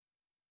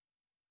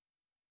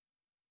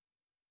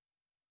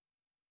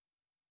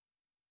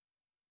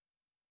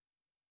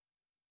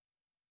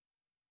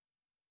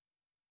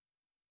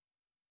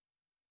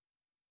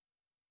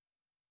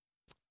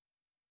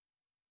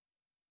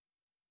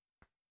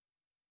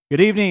Good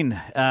evening.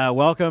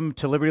 Welcome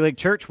to Liberty Lake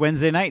Church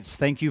Wednesday nights.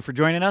 Thank you for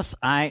joining us.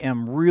 I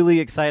am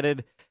really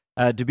excited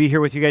to be here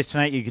with you guys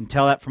tonight. You can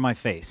tell that from my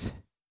face.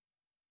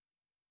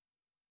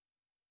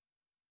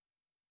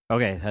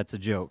 Okay, that's a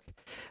joke.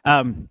 I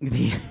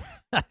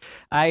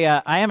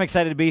am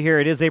excited to be here.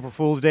 It is April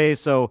Fool's Day,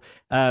 so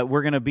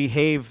we're going to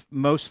behave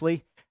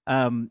mostly,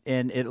 and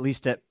at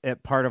least at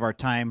part of our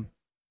time.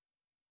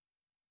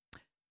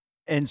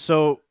 And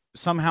so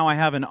somehow I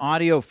have an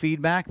audio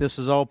feedback. This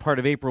is all part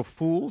of April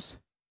Fool's.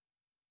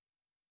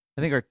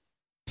 I think our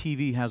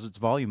TV has its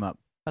volume up.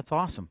 That's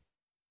awesome.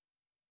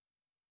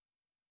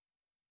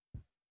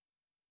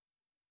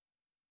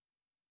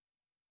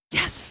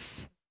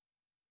 Yes!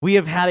 We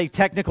have had a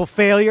technical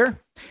failure.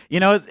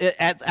 You know,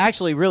 it's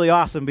actually really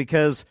awesome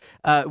because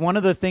one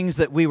of the things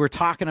that we were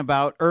talking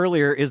about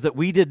earlier is that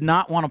we did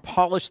not want to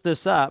polish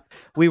this up.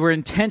 We were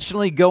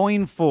intentionally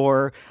going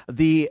for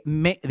the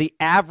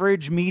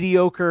average,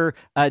 mediocre,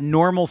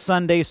 normal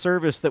Sunday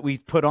service that we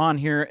put on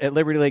here at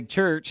Liberty Lake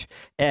Church,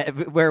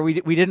 where we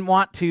didn't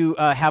want to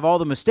have all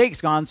the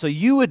mistakes gone, so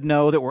you would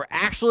know that we're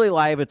actually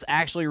live. It's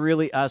actually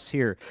really us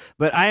here.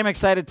 But I am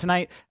excited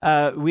tonight.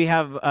 We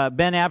have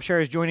Ben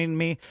Abshire is joining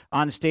me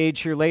on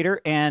stage here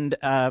later, and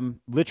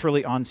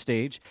literally on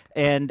stage.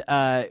 And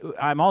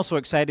I'm also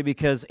excited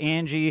because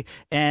Angie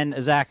and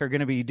Zach are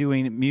going to be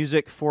doing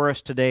music for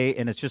us today,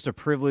 and it's just a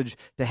privilege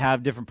to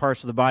have different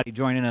parts of the body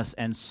joining us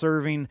and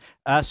serving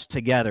us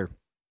together.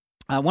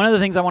 One of the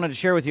things I wanted to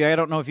share with you, I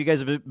don't know if you guys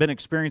have been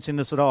experiencing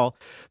this at all,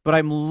 but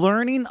I'm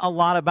learning a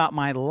lot about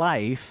my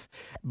life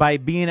by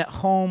being at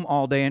home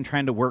all day and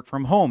trying to work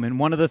from home. And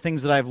one of the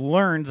things that I've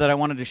learned that I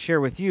wanted to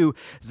share with you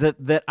is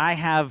that I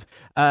have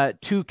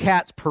 2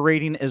 cats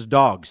parading as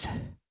dogs.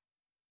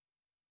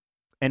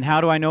 And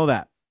how do I know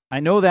that? I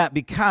know that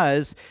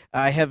because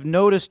I have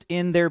noticed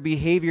in their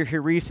behavior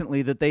here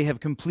recently that they have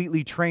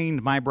completely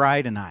trained my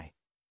bride and I.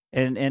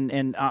 And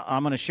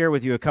I'm going to share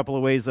with you a couple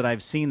of ways that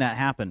I've seen that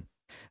happen.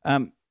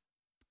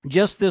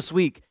 Just this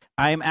week,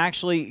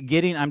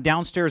 I'm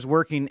downstairs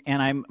working,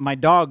 and my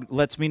dog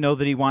lets me know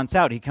that he wants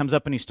out. He comes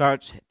up and he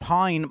starts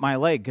pawing my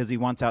leg because he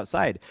wants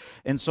outside.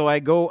 And so I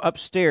go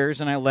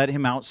upstairs and I let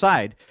him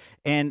outside.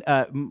 And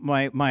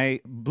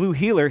my blue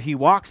heeler, he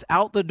walks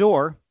out the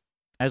door.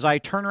 As I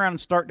turn around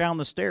and start down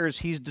the stairs,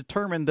 he's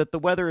determined that the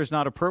weather is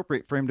not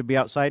appropriate for him to be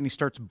outside, and he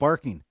starts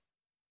barking.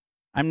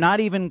 I'm not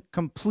even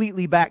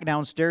completely back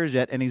downstairs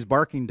yet, and he's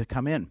barking to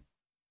come in.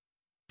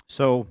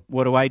 So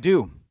what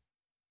do?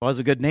 Well, as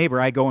a good neighbor,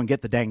 I go and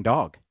get the dang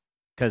dog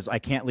because I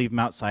can't leave him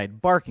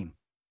outside barking.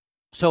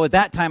 So at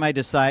that time, I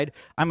decide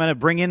I'm going to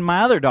bring in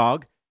my other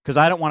dog because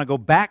I don't want to go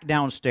back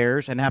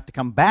downstairs and have to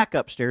come back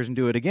upstairs and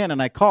do it again.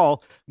 And I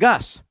call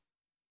Gus.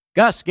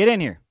 Gus, get in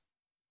here.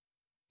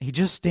 He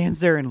just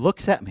stands there and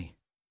looks at me.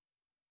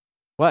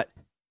 What?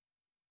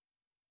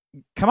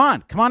 Come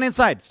on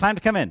inside. It's time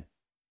to come in.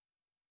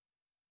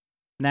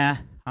 Nah,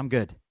 I'm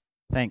good.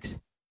 Thanks.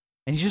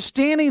 And he's just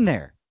standing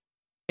there.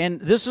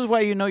 And this is why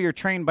you know you're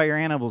trained by your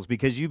animals,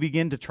 because you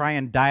begin to try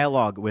and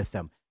dialogue with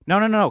them.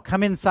 No,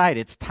 come inside.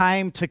 It's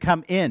time to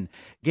come in.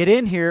 Get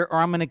in here or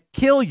I'm going to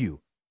kill you.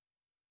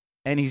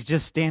 And he's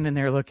just standing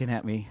there looking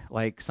at me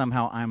like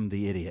somehow I'm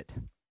the idiot.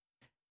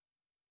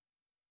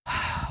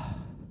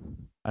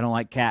 I don't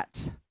like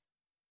cats,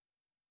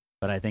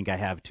 but I think I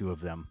have 2 of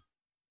them.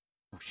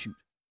 Oh, shoot.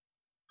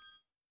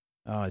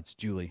 Oh, it's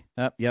Julie.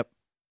 Yep.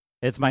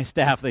 It's my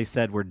staff. They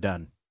said we're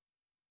done.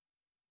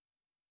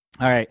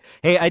 All right.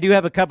 Hey, I do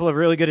have a couple of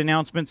really good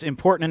announcements,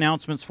 important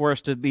announcements for us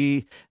to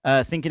be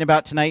thinking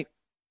about tonight.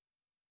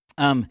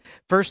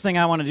 First thing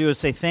I want to do is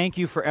say thank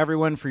you for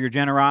everyone for your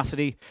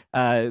generosity.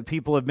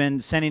 People have been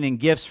sending in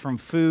gifts from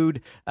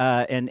food,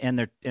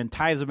 and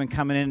tithes have been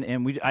coming in,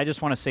 and I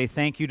just want to say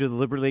thank you to the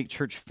Liberty Lake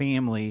Church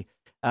family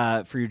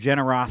for your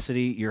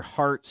generosity, your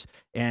hearts,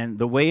 and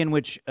the way in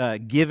which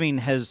giving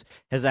has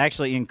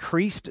actually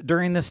increased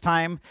during this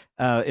time.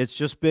 It's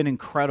just been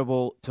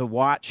incredible to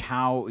watch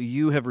how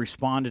you have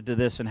responded to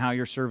this and how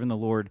you're serving the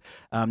Lord,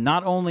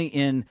 not only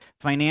in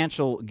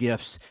financial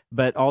gifts,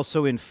 but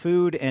also in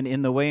food and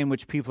in the way in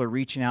which people are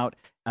reaching out,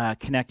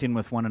 connecting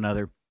with one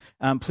another.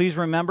 Please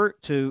remember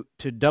to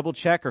double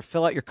check or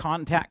fill out your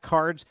contact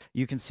cards.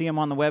 You can see them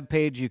on the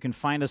webpage. You can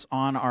find us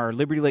on our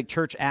Liberty Lake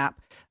Church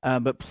app.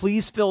 But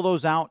please fill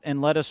those out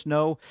and let us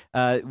know.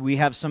 We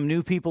have some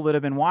new people that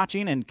have been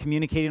watching and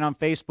communicating on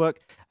Facebook.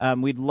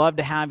 We'd love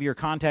to have your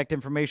contact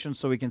information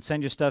so we can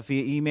send you stuff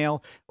via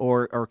email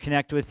or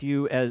connect with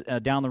you as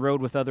down the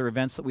road with other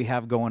events that we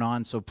have going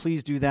on. So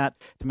please do that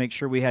to make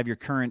sure we have your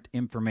current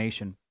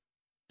information.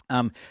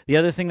 The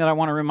other thing that I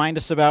want to remind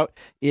us about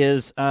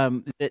is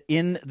that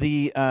in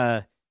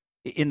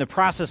the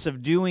process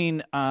of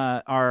doing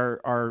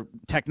our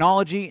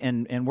technology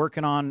and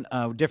working on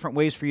different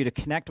ways for you to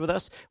connect with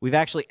us, we've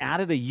actually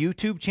added a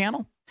YouTube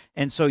channel.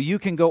 And so you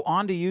can go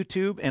onto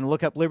YouTube and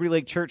look up Liberty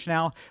Lake Church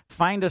now,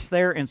 find us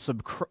there and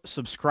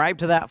subscribe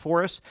to that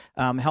for us.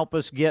 Help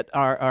us get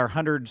our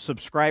 100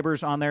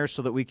 subscribers on there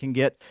so that we can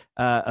get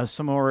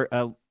some more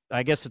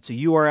I guess it's a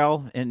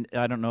URL, and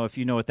I don't know if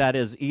you know what that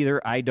is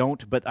either. I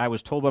don't, but I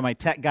was told by my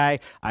tech guy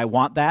I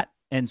want that.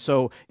 And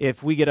so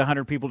if we get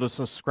 100 people to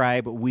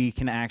subscribe, we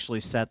can actually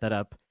set that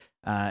up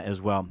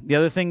as well. The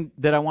other thing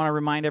that I want to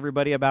remind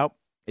everybody about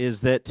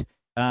is that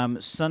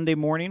Sunday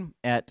morning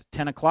at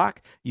 10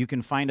 o'clock, you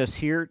can find us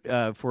here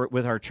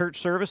with our church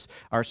service,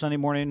 our Sunday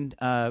morning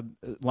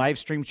live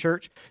stream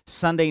church.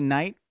 Sunday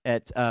night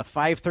at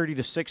 5:30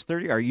 to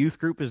 6:30, our youth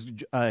group is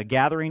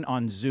gathering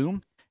on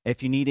Zoom.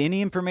 If you need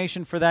any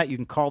information for that, you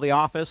can call the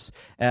office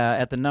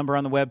at the number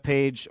on the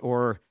webpage,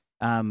 or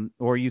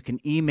you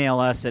can email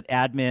us at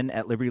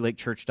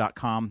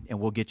admin@libertylakechurch.com, and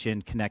we'll get you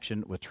in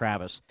connection with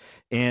Travis.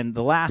 And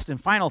the last and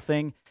final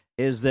thing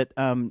is that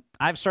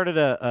I've started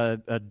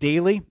a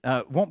daily,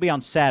 won't be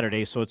on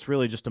Saturday, so it's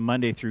really just a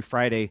Monday through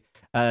Friday,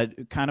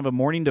 kind of a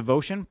morning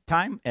devotion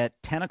time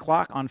at 10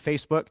 o'clock on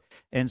Facebook.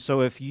 And so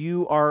if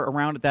you are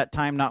around at that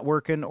time not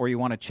working, or you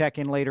want to check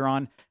in later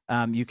on,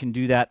 you can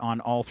do that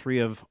on all three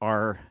of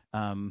our,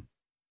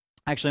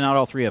 actually not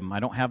all three of them. I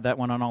don't have that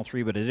one on all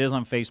three, but it is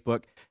on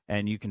Facebook,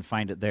 and you can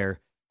find it there.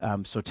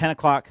 So 10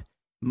 o'clock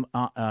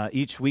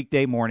each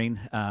weekday morning,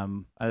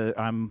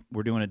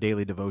 we're doing a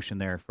daily devotion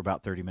there for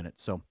about 30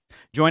 minutes. So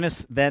join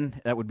us then.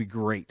 That would be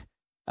great.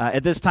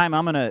 At this time,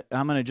 I'm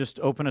gonna just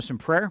open us in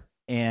prayer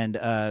and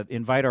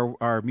invite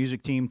our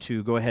music team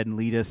to go ahead and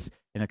lead us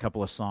in a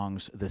couple of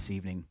songs this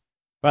evening.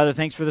 Father,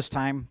 thanks for this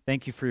time.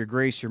 Thank you for your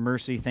grace, your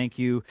mercy. Thank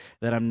you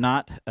that I'm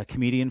not a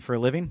comedian for a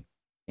living.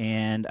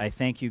 And I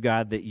thank you,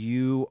 God, that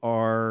you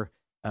are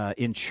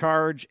in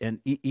charge.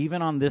 And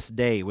even on this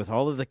day, with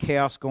all of the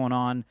chaos going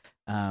on,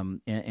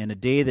 and a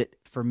day that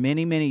for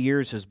many, many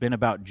years has been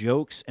about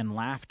jokes and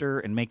laughter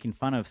and making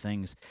fun of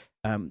things,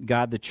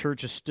 God, the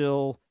church is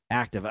still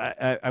active.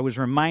 I was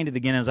reminded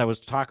again as I was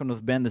talking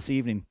with Ben this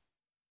evening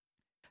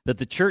that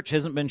the church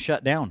hasn't been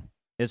shut down.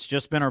 It's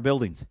just been our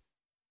buildings.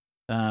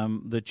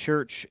 The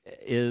church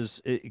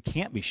it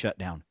can't be shut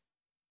down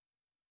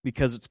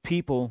because it's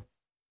people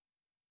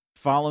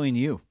following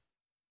you,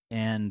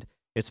 and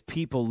it's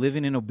people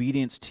living in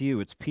obedience to you.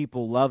 It's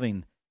people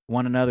loving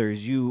one another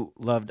as you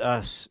loved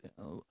us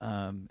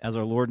as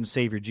our Lord and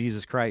Savior,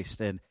 Jesus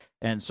Christ.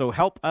 And so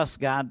help us,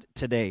 God,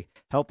 today.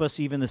 Help us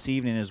even this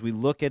evening as we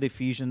look at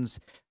Ephesians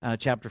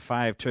chapter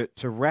 5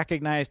 to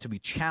recognize, to be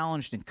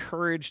challenged,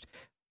 encouraged,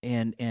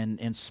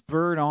 and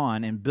spurred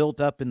on and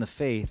built up in the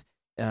faith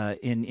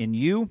in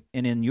you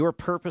and in your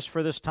purpose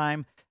for this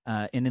time,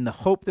 and in the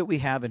hope that we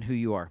have in who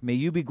you are. May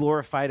you be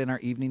glorified in our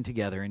evening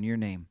together. In your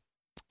name,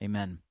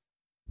 amen.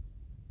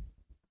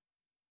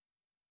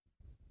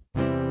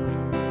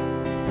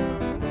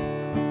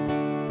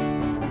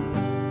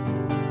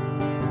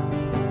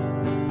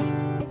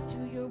 To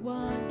your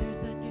wonders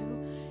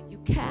anew, you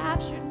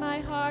captured my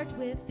heart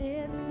with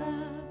this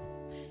love,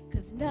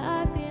 'cause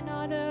nothing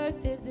on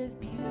earth is as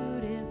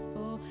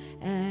beautiful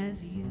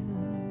as you.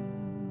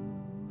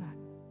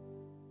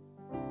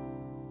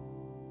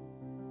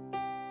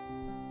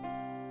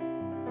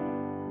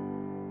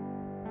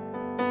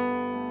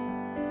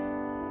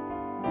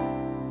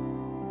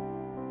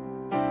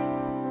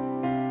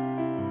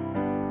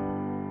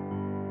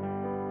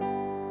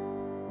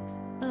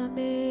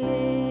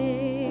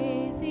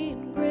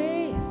 Amazing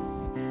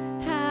grace,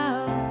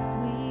 how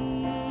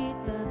sweet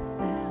the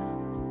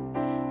sound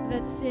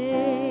that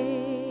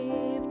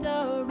saved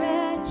a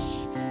wretch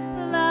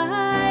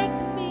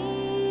like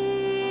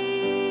me.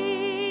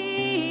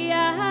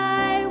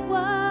 I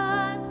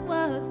once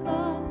was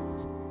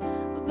lost,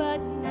 but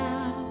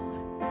now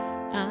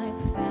I'm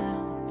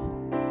found,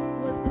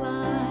 was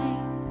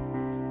blind,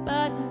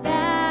 but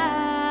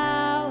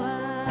now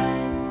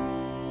I see.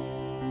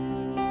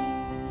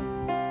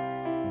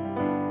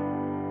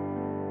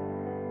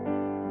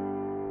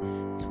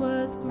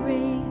 'Twas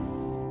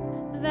grace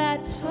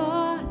that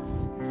taught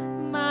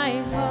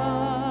my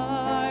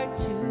heart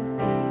to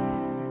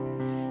fear,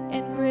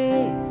 and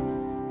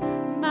grace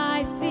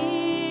my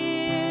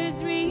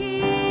fears relieved.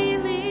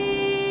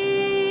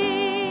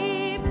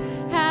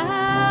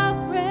 How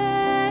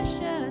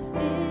precious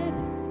did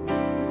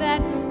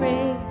that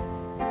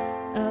grace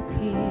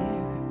appear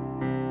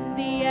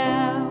the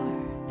hour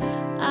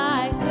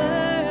I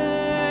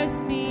first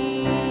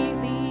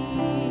believed.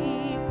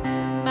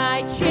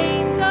 My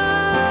chains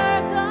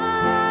are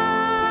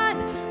gone,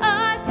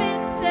 I've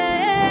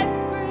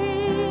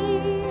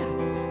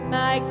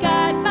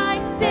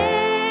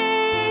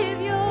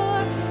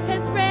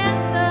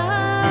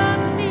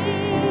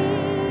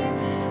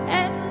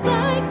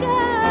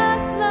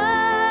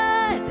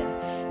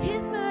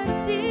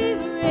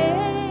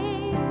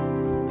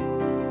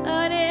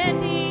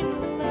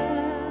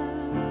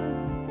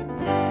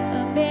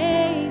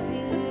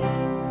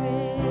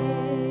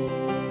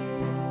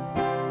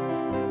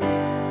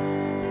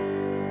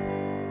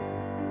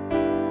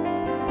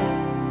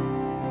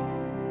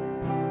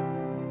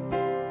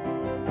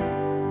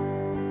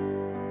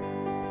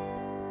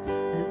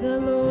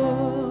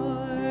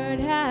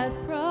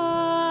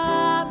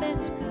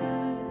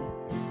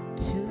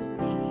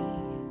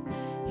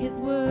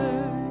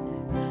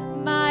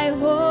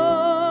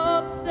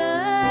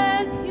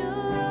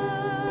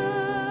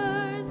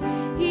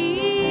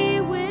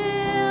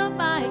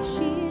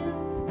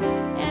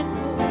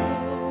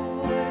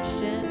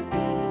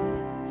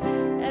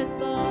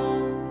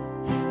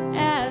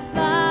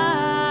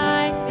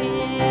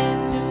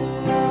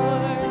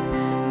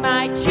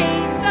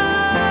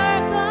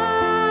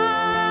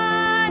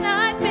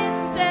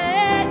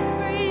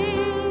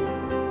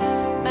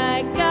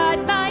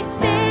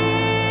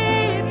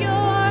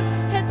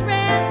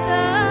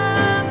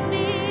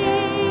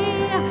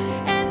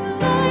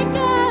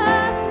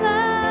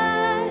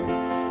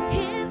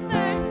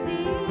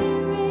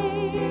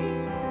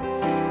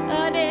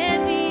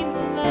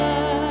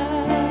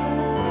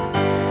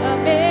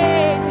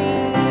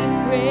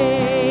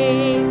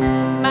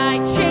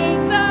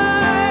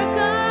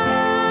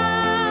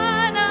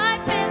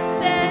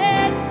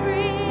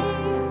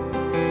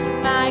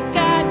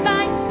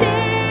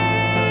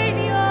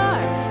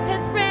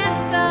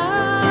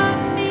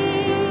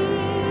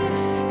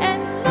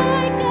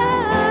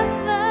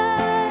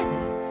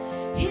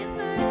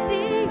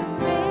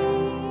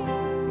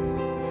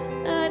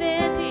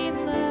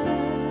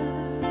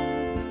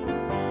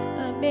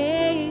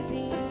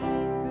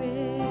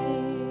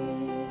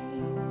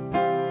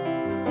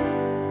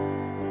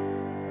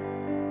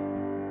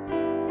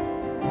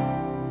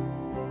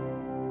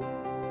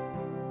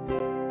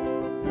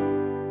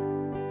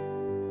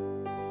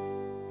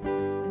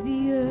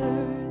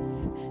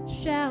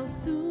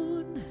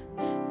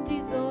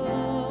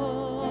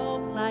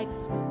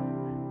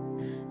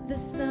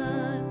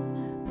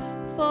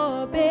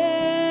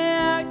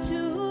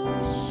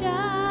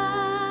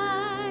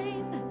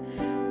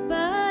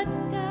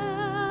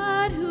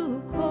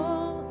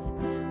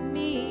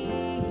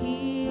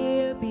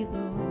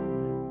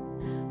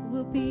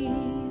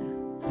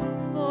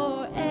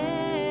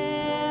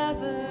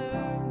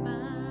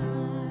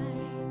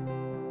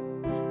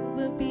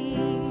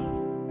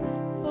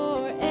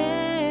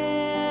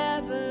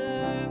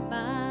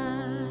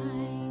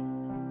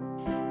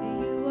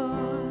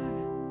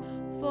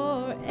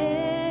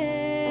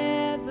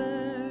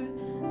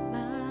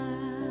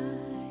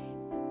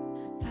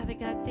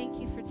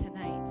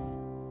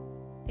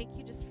thank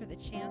you just for the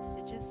chance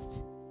to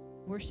just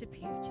worship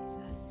you,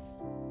 Jesus.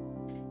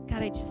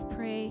 God, I just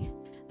pray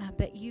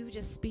that you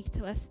just speak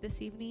to us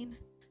this evening.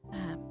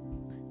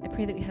 I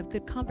pray that we have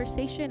good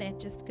conversation and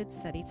just good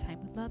study time.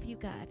 We love you,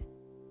 God.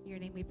 In your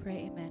name we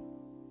pray, amen.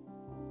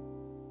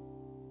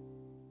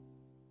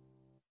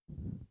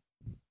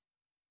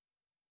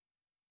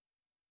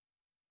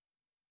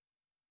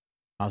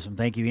 Awesome.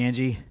 Thank you,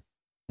 Angie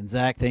and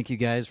Zach. Thank you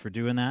guys for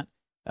doing that.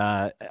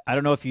 I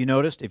don't know if you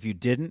noticed. If you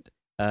didn't,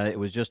 it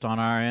was just on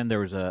our end. There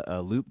was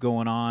a loop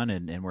going on,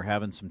 and we're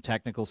having some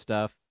technical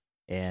stuff.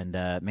 And,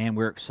 man,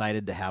 we're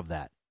excited to have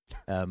that.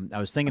 I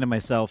was thinking to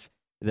myself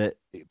that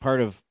part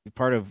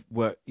of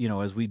what,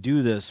 as we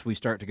do this, we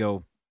start to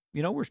go,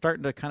 we're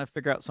starting to kind of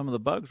figure out some of the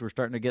bugs. We're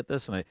starting to get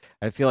this. And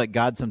I feel like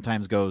God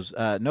sometimes goes,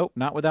 nope,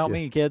 not without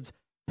me, kids.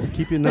 Just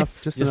keep you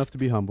enough, just enough to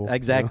be humble.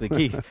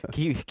 Exactly.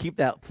 Keep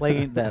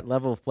that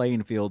level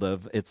playing field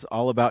of it's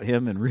all about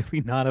him and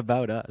really not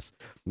about us.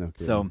 No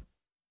kidding. So,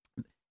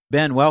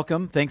 Ben,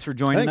 welcome. Thanks for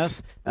joining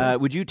us. Yeah.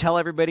 Would you tell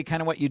everybody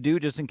kind of what you do,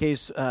 just in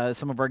case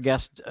some of our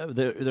guests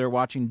that are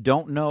watching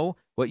don't know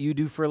what you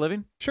do for a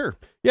living? Sure.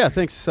 Yeah.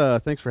 Thanks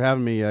for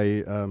having me.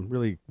 I'm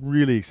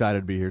really excited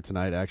to be here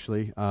tonight.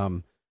 Actually,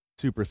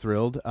 super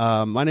thrilled.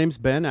 My name's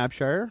Ben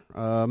Abshire.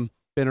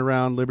 Been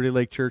around Liberty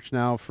Lake Church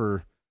now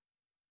for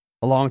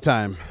a long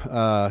time,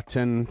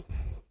 10,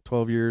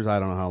 12 years. I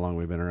don't know how long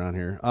we've been around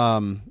here.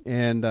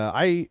 And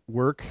I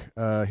work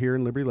here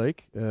in Liberty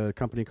Lake, a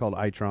company called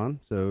Itron.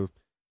 So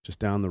just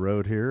down the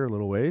road here a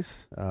little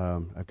ways.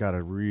 I've got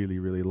a really,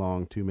 really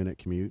long 2-minute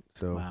commute.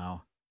 So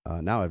wow.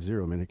 Now I have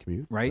 0-minute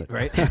commute. Right.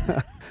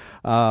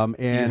 And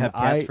do you have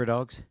cats for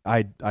dogs?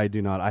 I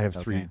do not. I have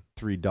Okay.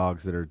 three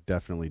dogs that are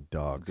definitely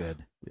dogs.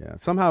 Good. Yeah.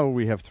 Somehow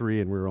we have 3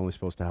 and we were only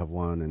supposed to have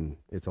 1, and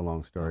it's a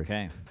long story.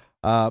 Okay.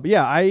 But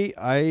yeah,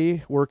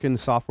 I work in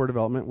software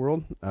development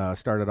world.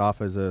 Started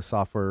off as a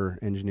software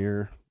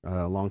engineer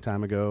a long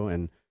time ago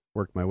and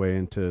worked my way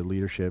into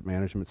leadership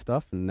management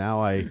stuff. And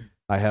now I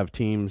have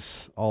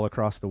teams all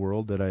across the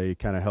world that I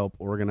kind of help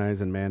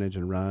organize and manage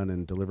and run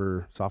and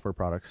deliver software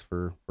products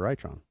for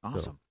Itron.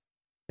 Awesome.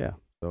 So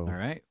All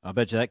right. I'll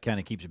bet you that kind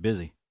of keeps you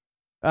busy.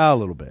 a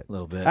little bit. A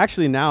little bit.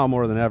 Actually, now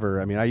more than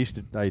ever. I mean,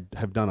 I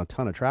have done a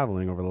ton of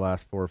traveling over the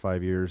last 4 or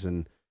 5 years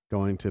and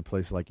going to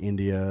places like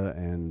India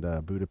and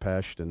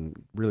Budapest and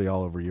really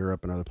all over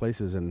Europe and other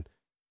places. And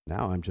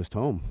now I'm just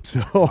home. So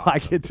awesome. I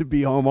get to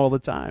be home all the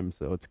time.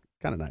 So it's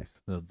kind of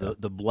nice.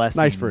 The blessing.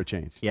 Nice for a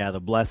change. Yeah,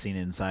 the blessing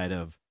inside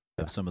of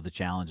some of the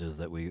challenges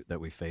that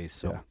we face.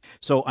 So, Yeah.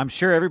 so I'm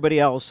sure everybody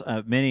else,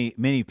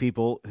 many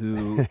people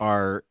who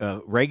are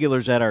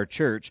regulars at our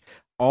church,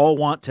 all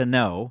want to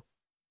know,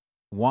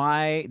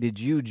 why did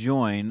you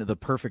join the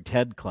Perfect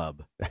Head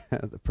Club?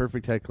 The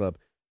Perfect Head Club.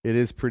 It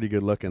is pretty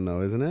good looking,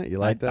 though, isn't it? You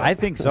like that? I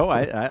think so.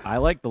 I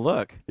like the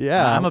look.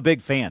 Yeah. I'm a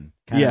big fan.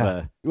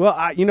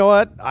 Well, you know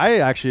what? I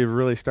actually am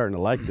really starting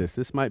to like this.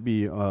 This might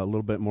be a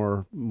little bit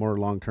more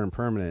long-term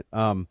permanent.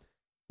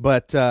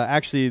 But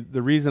actually,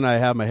 the reason I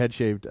have my head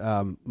shaved,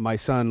 my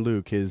son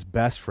Luke, his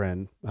best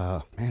friend,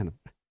 man,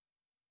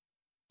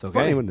 it's okay.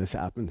 funny when this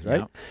happens,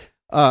 right?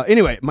 Yeah.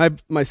 Anyway,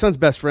 my son's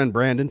best friend,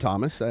 Brandon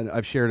Thomas, and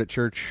I've shared at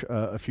church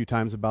a few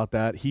times about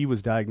that. He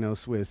was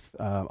diagnosed with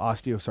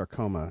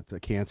osteosarcoma. It's a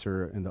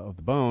cancer of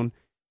the bone,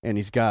 and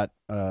he's got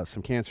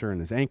some cancer in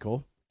his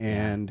ankle.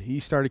 And he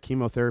started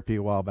chemotherapy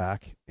a while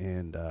back,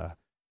 and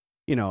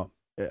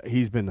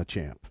he's been a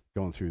champ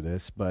going through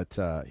this. But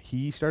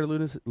he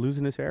started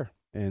losing his hair,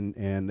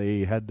 and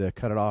they had to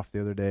cut it off the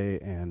other day,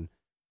 and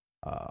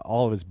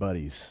all of his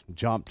buddies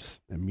jumped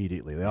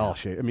immediately. They all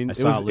shaved. I mean,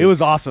 it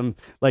was awesome.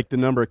 Like the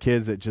number of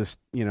kids that just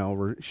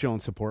were showing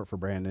support for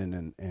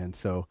Brandon, and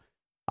so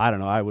I don't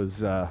know. I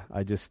was I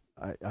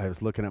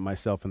was looking at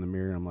myself in the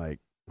mirror, and I'm like,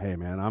 hey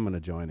man, I'm gonna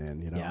join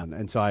in,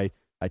 and so I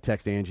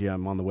text Angie.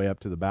 I'm on the way up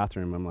to the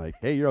bathroom. I'm like,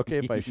 hey, you're okay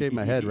if I shave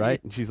my head,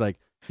 right? And she's like,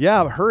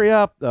 yeah, hurry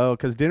up though,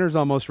 because dinner's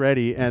almost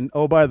ready. And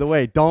oh, by the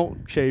way,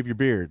 don't shave your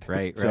beard.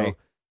 Right.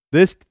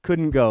 This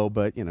couldn't go,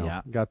 but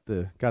got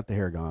the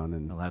hair gone,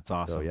 and that's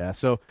awesome.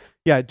 So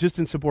just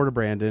in support of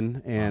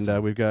Brandon, and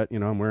awesome. We've got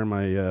I'm wearing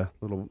my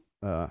little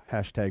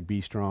hashtag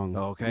Be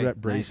Strong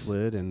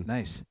bracelet, and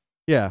nice.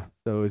 Yeah,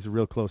 so he's a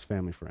real close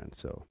family friend.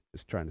 So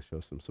just trying to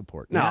show some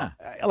support. Now,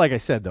 like I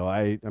said though,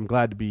 I'm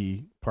glad to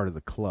be part of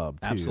the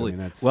club too.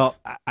 Absolutely. Well,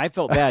 I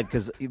felt bad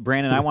because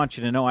Brandon, I want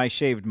you to know I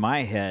shaved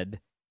my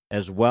head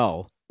as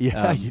well.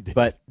 Yeah, you did.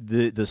 But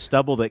the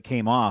stubble that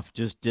came off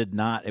just did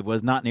not. It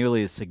was not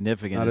nearly as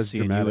significant as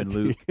seeing you and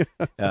Luke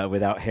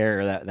without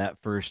hair that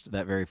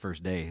very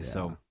first day. Yeah.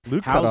 So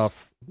Luke cut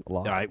off a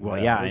lot.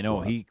 I know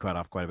he cut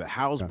off quite a bit.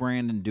 How's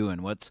Brandon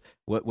doing? What's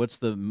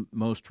the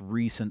most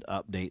recent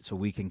update so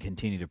we can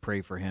continue to pray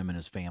for him and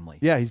his family?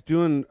 Yeah, he's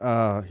doing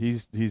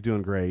he's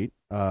doing great.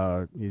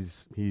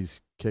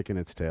 He's kicking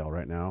its tail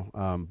right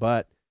now.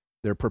 But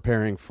they're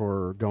preparing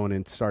for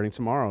starting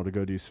tomorrow to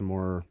go do some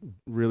more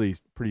really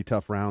pretty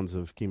tough rounds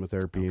of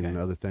chemotherapy and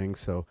other things.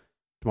 So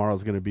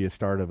tomorrow's going to be a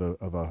start of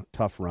a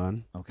tough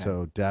run. Okay.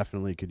 So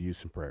definitely could use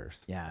some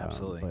prayers. Yeah,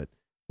 absolutely. But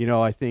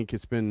I think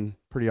it's been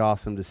pretty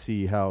awesome to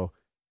see how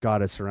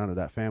God has surrounded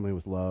that family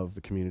with love.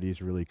 The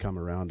community's really come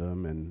around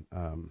them, and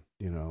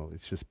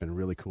it's just been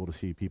really cool to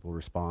see people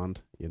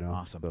respond.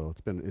 Awesome. So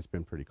it's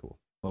been pretty cool.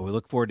 Well, we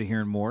look forward to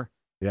hearing more.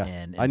 Yeah,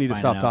 and I need to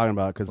stop talking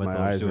about it because my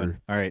eyes doing.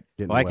 are. All right.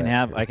 Getting Well,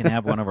 wet. I can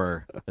have one of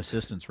our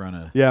assistants run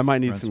a. Yeah, I might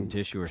need run some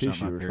tissue or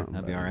something up here.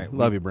 That'd be all right.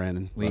 Love you,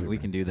 Brandon. We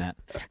can do that.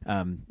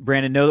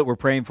 Brandon, know that we're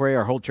praying for you.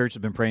 Our whole church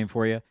has been praying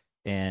for you,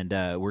 and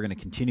we're going to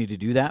continue to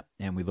do that.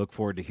 And we look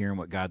forward to hearing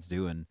what God's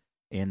doing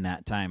in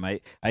that time.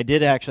 I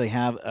did actually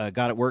have a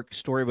God at Work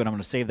story, but I'm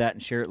going to save that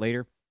and share it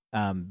later.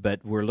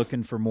 But we're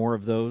looking for more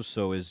of those.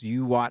 So as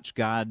you watch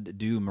God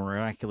do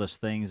miraculous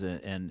things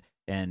and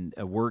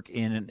work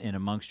in and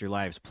amongst your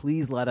lives,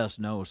 please let us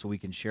know so we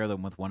can share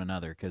them with one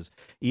another. Because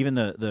even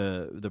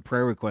the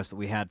prayer request that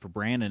we had for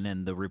Brandon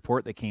and the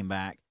report that came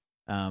back,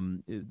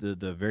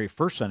 the very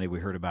first Sunday we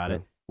heard about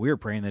it, we were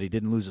praying that he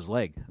didn't lose his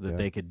leg, that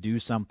they could do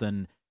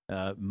something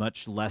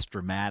much less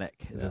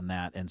dramatic than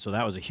that. And so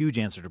that was a huge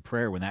answer to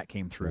prayer when that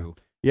came through.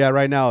 Yeah,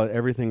 right now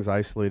everything's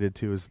isolated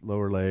to his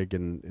lower leg,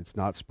 and it's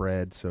not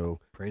spread. So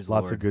Praise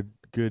lots the Lord.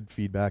 of good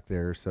feedback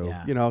there. So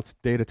it's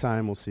day at a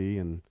time. We'll see,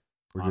 and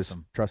we're just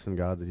trusting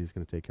God that He's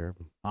going to take care of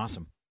him.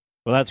 Awesome.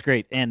 Well, that's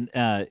great, and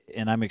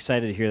I'm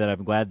excited to hear that.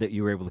 I'm glad that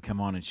you were able to come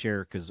on and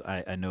share, because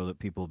I know that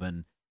people have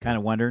been kind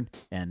of wondering,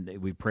 and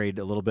we prayed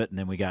a little bit, and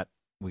then we got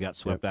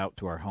swept out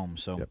to our home.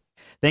 So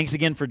thanks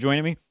again for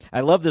joining me.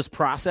 I love this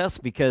process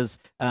because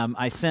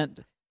I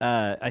sent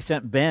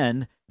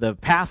Ben the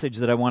passage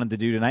that I wanted to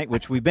do tonight,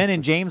 which we've been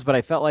in James, but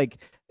I felt like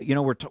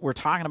we're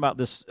talking about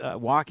this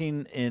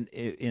walking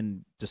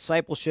in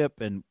discipleship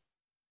and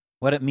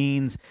what it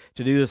means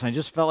to do this. And I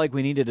just felt like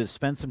we needed to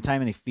spend some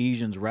time in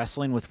Ephesians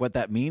wrestling with what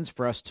that means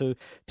for us to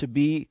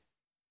be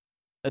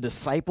a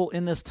disciple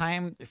in this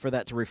time, for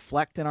that to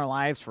reflect in our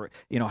lives, for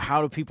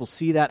how do people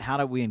see that, how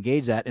do we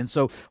engage that. And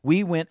so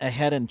we went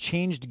ahead and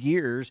changed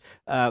gears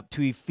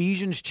to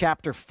Ephesians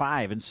chapter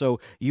 5. And so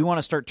you want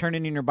to start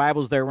turning in your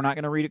Bibles there. We're not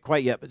going to read it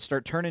quite yet, but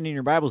start turning in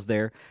your Bibles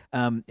there,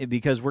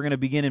 because we're going to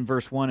begin in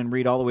verse 1 and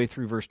read all the way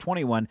through verse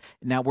 21.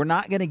 Now, we're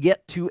not going to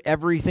get to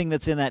everything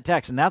that's in that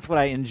text, and that's what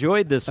I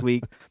enjoyed this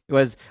week.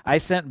 Was I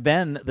sent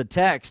Ben the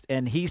text,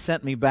 and he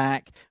sent me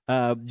back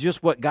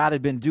just what God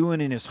had been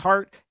doing in his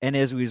heart, and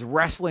as he was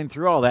wrestling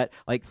through all that,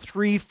 like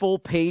 3 full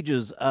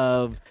pages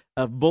of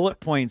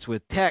bullet points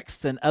with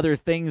texts and other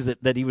things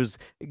that he was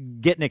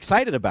getting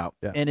excited about.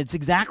 Yeah. And it's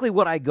exactly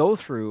what I go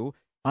through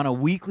on a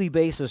weekly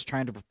basis,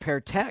 trying to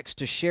prepare text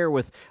to share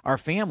with our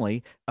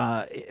family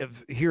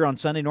here on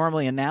Sunday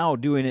normally, and now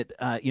doing it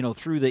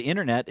through the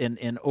internet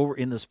and over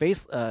in this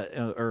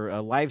or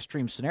a live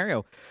stream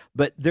scenario.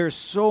 But there's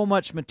so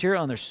much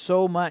material, and there's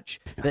so much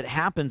that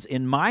happens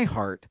in my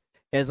heart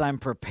as I'm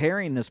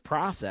preparing this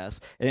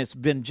process, and it's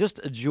been just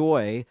a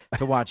joy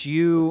to watch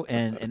you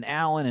and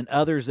Alan and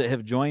others that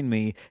have joined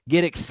me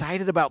get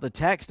excited about the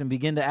text and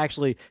begin to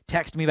actually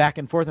text me back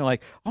and forth. And they're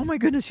like, "Oh my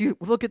goodness, you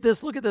look at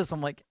this, look at this." I'm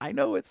like, "I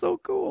know, it's so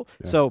cool."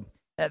 Yeah. So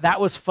that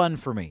was fun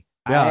for me.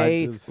 Yeah,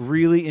 I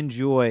really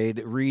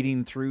enjoyed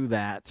reading through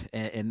that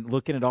and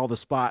looking at all the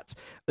spots.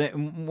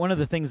 One of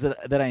the things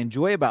that I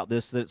enjoy about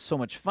this that's so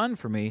much fun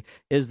for me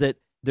is that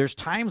there's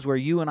times where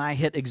you and I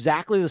hit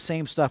exactly the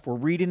same stuff. We're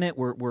reading it.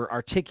 We're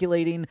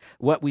articulating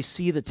what we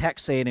see the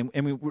text saying,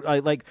 and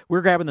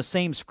we're grabbing the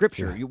same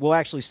scripture. Yeah. We'll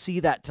actually see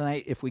that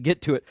tonight if we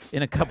get to it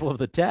in a couple of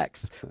the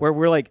texts where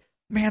we're like,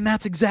 man,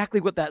 that's exactly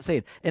what that's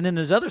saying. And then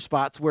there's other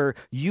spots where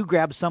you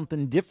grab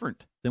something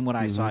different than what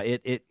I saw.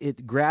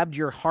 It grabbed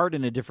your heart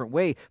in a different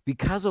way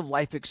because of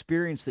life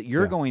experience that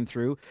you're going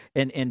through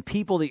and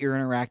people that you're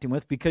interacting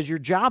with, because your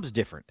job's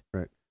different.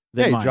 Right.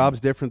 Hey, job's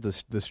different.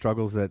 The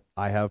struggles that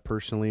I have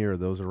personally or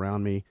those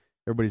around me,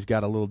 everybody's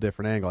got a little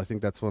different angle. I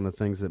think that's one of the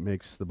things that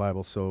makes the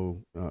Bible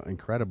so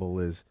incredible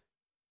is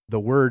the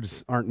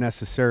words aren't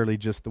necessarily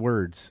just the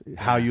words.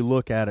 How you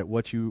look at it,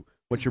 what you're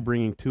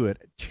bringing to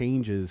it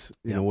changes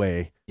in a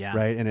way,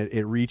 right? And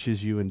it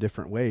reaches you in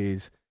different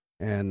ways.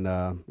 And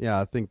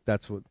I think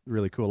that's what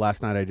really cool.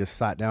 Last night I just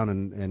sat down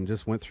and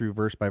just went through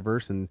verse by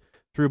verse and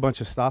threw a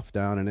bunch of stuff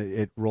down, and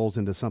it rolls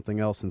into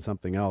something else and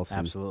something else.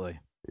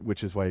 Absolutely.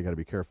 Which is why you got to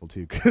be careful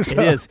too, because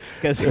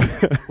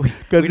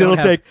it'll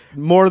take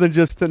more than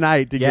just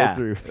tonight to get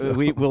through. So.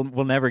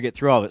 We'll never get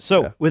through all of it.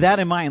 So with that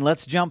in mind,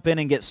 let's jump in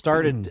and get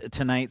started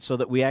tonight, so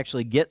that we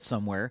actually get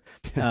somewhere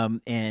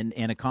and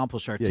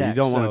accomplish our text. You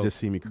don't want to just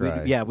see me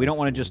cry. We don't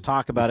want to just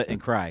talk about it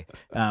and cry.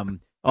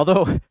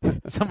 Although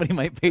somebody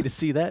might pay to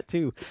see that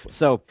too.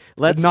 So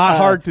let's not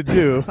hard to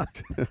do.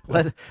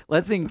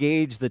 let's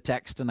engage the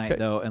text tonight,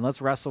 though, and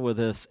let's wrestle with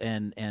this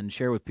and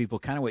share with people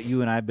kind of what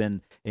you and I've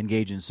been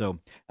engaging. So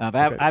I've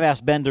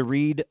asked Ben to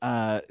read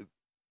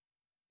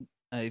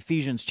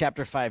Ephesians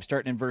chapter 5,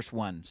 starting in verse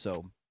 1.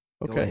 So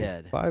go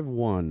ahead.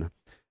 5:1.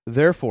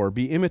 Therefore,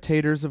 be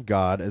imitators of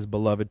God as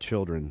beloved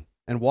children,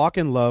 and walk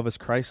in love as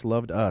Christ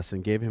loved us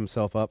and gave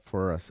himself up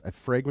for us, a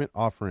fragrant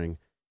offering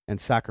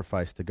and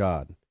sacrifice to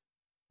God.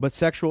 But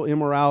sexual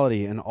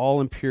immorality and all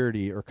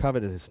impurity or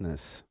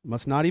covetousness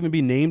must not even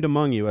be named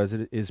among you, as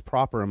it is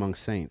proper among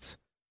saints.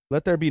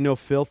 Let there be no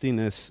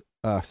filthiness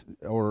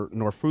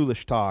nor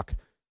foolish talk,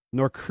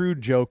 nor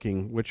crude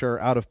joking, which are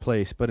out of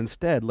place, but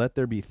instead let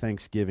there be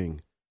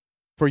thanksgiving.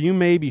 For you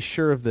may be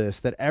sure of this,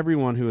 that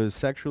everyone who is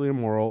sexually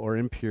immoral or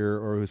impure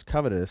or who is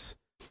covetous,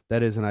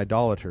 that is, an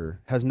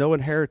idolater, has no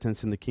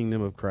inheritance in the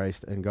kingdom of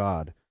Christ and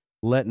God.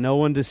 Let no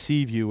one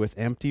deceive you with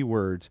empty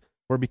words,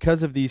 for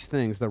because of these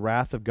things the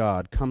wrath of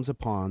God comes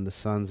upon the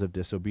sons of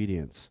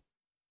disobedience.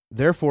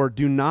 Therefore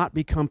do not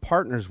become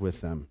partners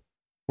with them,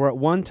 for at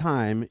one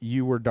time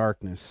you were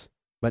darkness,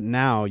 but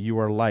now you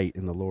are light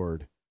in the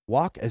Lord.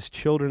 Walk as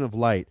children of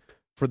light,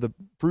 for the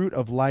fruit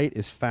of light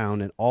is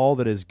found in all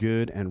that is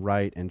good and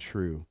right and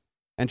true.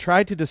 And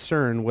try to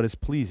discern what is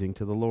pleasing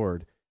to the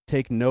Lord.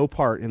 Take no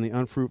part in the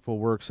unfruitful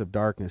works of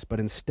darkness, but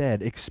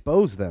instead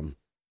expose them.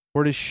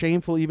 For it is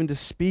shameful even to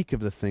speak of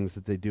the things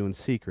that they do in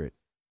secret.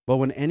 But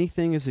when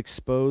anything is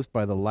exposed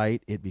by the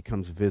light, it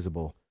becomes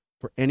visible.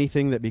 For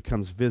anything that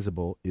becomes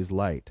visible is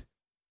light.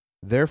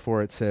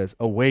 Therefore it says,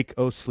 Awake,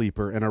 O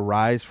sleeper, and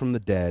arise from the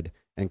dead,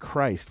 and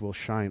Christ will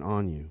shine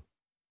on you.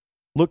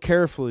 Look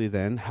carefully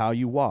then how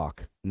you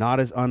walk, not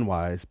as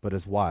unwise, but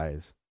as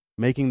wise,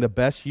 making the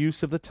best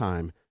use of the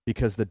time,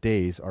 because the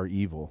days are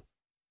evil.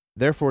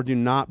 Therefore do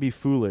not be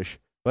foolish,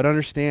 but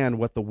understand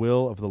what the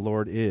will of the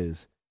Lord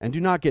is. And do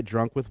not get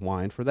drunk with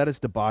wine, for that is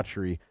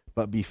debauchery,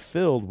 but be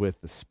filled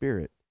with the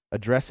Spirit,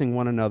 addressing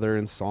one another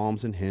in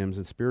psalms and hymns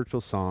and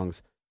spiritual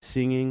songs,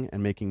 singing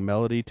and making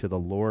melody to the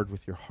Lord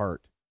with your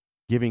heart,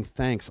 giving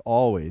thanks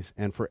always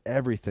and for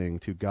everything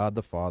to God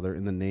the Father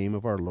in the name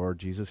of our Lord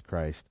Jesus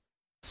Christ,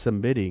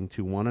 submitting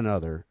to one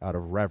another out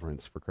of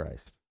reverence for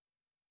Christ.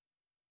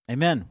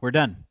 Amen. We're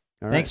done.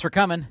 Thanks for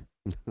coming.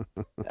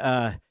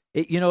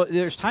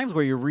 There's times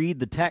where you read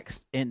the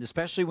text, and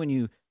especially when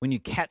you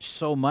catch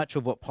so much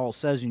of what Paul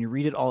says and you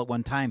read it all at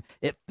one time,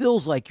 it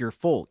feels like you're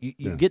full.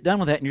 You get done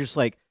with that, and you're just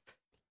like,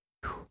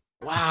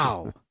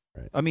 wow.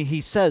 Right. I mean,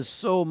 he says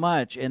so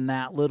much in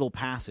that little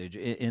passage.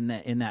 And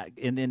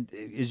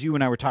as you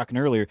and I were talking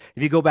earlier,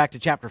 if you go back to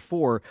chapter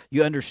 4,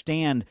 you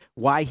understand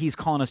why he's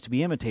calling us to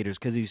be imitators,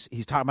 because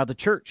he's talking about the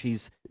church.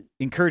 He's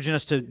encouraging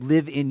us to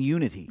live in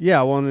unity.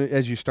 Yeah, well, and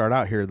as you start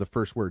out here, the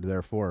first word,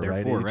 therefore,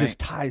 right? It just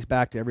ties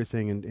back to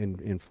everything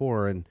in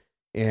 4,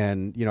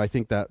 and I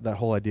think that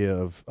whole idea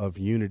of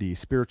unity,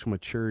 spiritual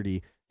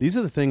maturity. These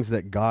are the things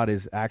that God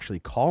is actually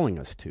calling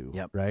us to,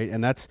 right?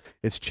 And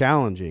it's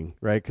challenging,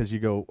 right? Because you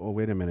go, oh,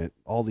 wait a minute,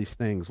 all these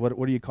things. What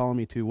are you calling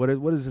me to?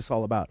 What is this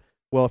all about?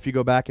 Well, if you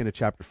go back into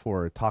chapter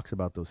 4, it talks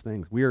about those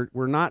things. We're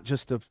not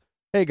just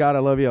hey, God, I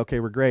love you. Okay,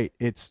 we're great.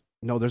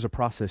 There's a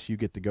process you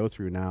get to go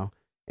through now.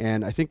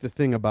 And I think the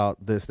thing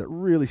about this that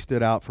really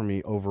stood out for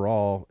me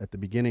overall at the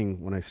beginning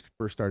when I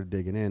first started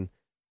digging in,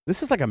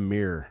 this is like a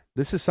mirror.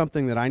 This is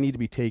something that I need to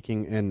be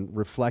taking and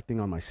reflecting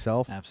on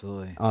myself.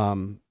 Absolutely.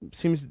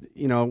 Seems,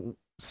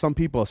 some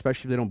people,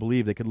 especially if they don't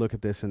believe, they could look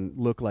at this and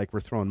look like we're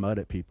throwing mud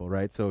at people,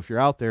 right? So if you're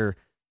out there,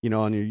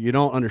 and you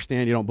don't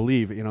understand, you don't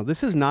believe,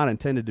 this is not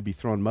intended to be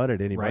throwing mud at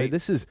anybody. Right.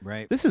 This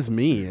is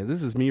me.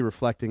 This is me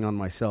reflecting on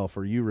myself,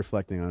 or you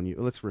reflecting on you.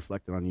 Let's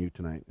reflect on you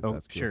tonight. Oh,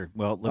 sure.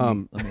 Well, let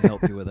me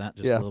help you with that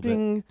just a little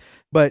bit.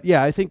 But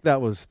yeah, I think that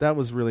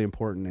was really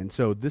important. And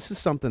so this is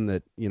something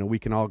that, we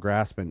can all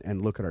grasp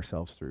and look at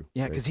ourselves through.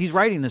 Yeah, because he's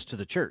writing this to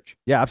the church.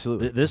 Yeah,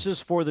 absolutely. This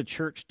is for the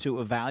church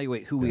to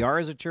evaluate who we are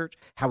as a church,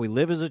 how we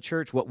live as a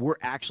church, what we're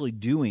actually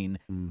doing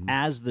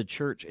as the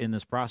church in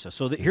this process.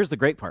 So here's the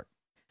great part.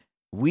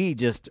 We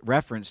just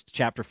referenced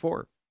chapter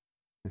 4.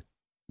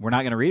 We're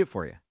not going to read it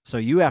for you. So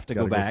you have to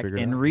go back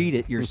and read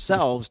it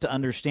yourselves to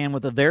understand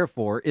what the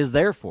therefore is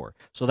there for.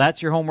 So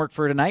that's your homework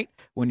for tonight.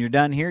 When you're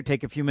done here,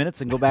 take a few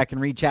minutes and go back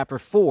and read chapter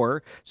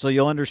 4 so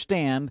you'll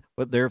understand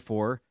what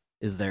therefore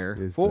is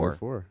there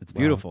for. It's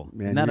beautiful.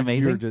 Man, isn't that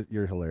amazing?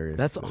 You're hilarious.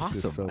 That's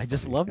awesome. I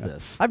just love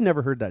this. I've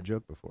never heard that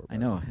joke before. I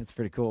know. It's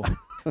pretty cool.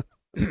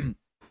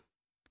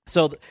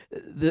 So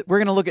we're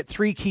going to look at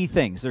 3 key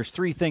things. There's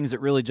 3 things that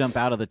really jump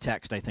out of the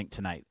text, I think,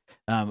 tonight.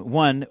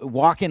 1,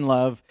 walk in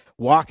love,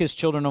 walk as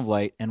children of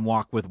light, and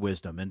walk with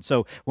wisdom. And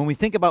so when we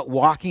think about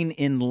walking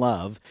in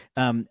love,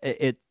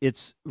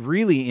 it's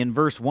really in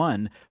verse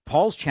 1,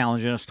 Paul's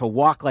challenging us to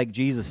walk like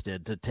Jesus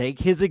did, to take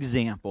his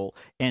example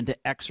and to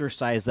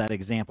exercise that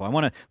example. I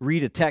want to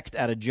read a text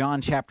out of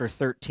John chapter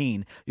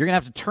 13. You're going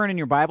to have to turn in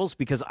your Bibles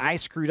because I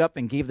screwed up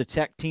and gave the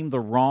tech team the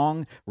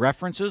wrong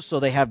references. So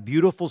they have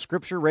beautiful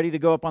scripture ready to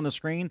go up on the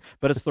screen,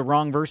 but it's the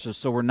wrong verses.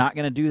 So we're not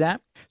going to do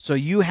that. So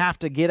you have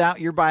to get out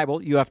your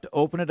Bible. You have to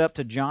open it up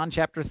to John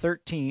chapter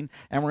 13,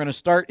 and we're going to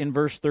start in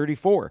verse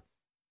 34.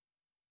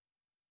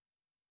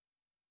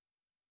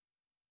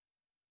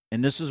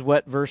 And this is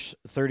what verse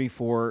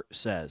 34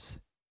 says.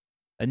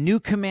 A new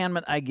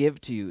commandment I give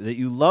to you, that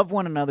you love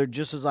one another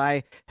just as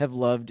I have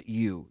loved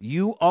you.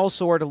 You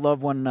also are to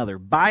love one another.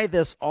 By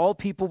this all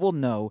people will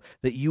know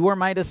that you are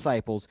my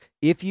disciples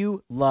if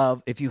you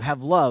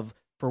have love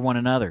for one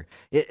another.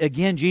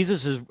 Again,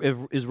 Jesus is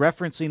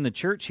referencing the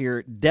church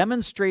here,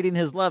 demonstrating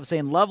his love,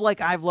 saying, love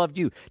like I've loved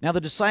you. Now the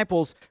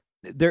disciples,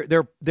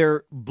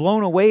 they're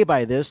blown away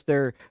by this.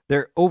 They're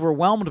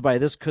overwhelmed by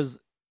this because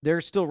they're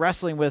still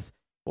wrestling with,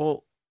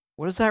 well,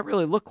 what does that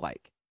really look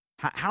like?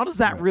 How does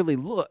that really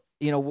look?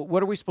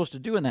 what are we supposed to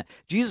do in that?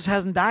 Jesus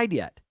hasn't died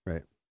yet.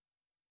 Right.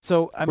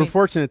 So, we're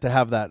fortunate to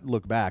have that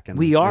look back. And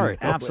we are,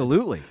 and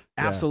absolutely.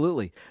 Yeah.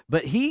 Absolutely.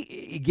 But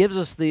he gives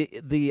us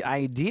the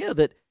idea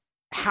that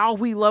how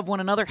we love one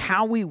another,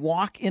 how we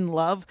walk in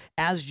love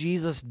as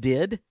Jesus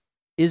did,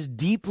 is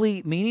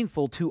deeply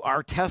meaningful to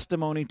our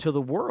testimony to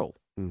the world.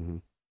 Mm-hmm.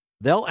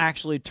 They'll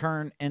actually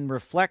turn and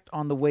reflect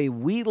on the way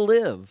we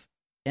live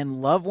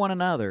and love one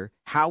another,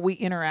 how we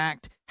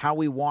interact, how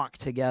we walk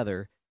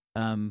together.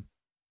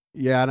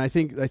 Yeah, and I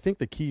think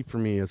the key for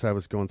me as I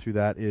was going through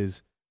that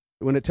is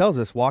when it tells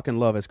us walk in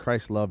love as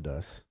Christ loved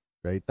us,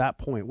 right? That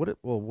point,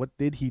 what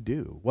did he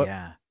do?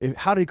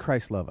 How did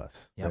Christ love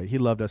us? Yep. Right? He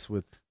loved us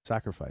with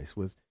sacrifice,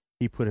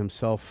 he put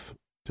himself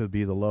to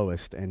be the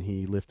lowest and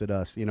he lifted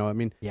us,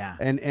 Yeah.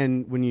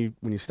 And when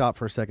you stop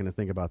for a second to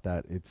think about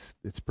that, it's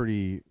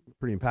pretty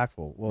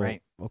impactful. Well,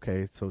 right.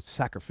 Okay, so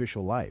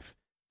sacrificial life,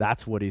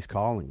 that's what he's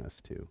calling us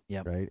to.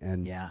 Yep. Right.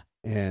 And yeah.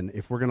 And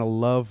if we're going to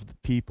love the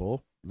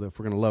people, if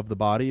we're going to love the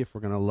body, if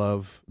we're going to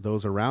love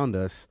those around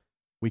us,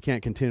 we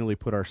can't continually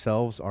put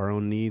ourselves, our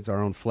own needs,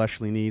 our own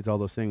fleshly needs, all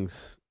those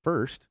things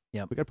first.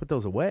 Yep. We got to put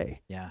those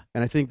away. Yeah.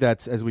 And I think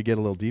that's, as we get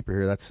a little deeper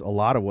here, that's a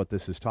lot of what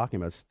this is talking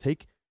about. It's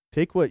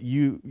take what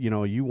you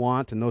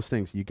want and those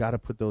things. You got to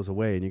put those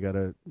away, and you got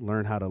to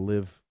learn how to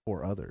live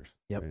for others.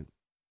 Yep. Right?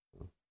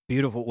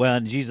 Beautiful. Well,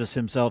 and Jesus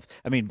himself,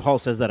 Paul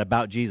says that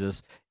about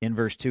Jesus in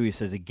verse 2. He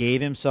says he gave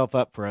himself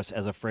up for us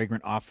as a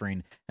fragrant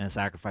offering and a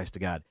sacrifice to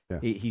God. Yeah.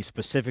 He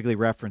specifically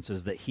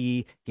references that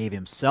he gave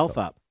himself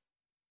up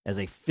as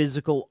a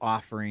physical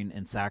offering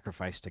and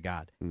sacrifice to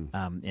God.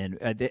 And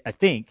I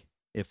think,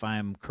 if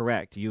I'm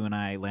correct, you and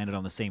I landed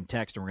on the same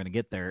text, and we're going to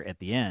get there at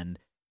the end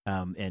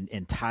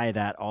and tie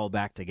that all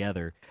back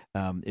together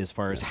as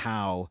far as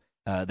how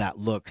that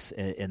looks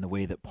in the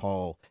way that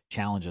Paul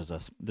challenges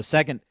us. The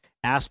second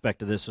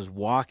aspect of this is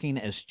walking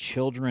as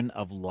children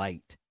of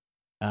light.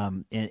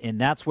 And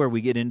that's where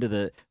we get into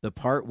the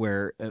part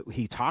where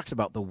he talks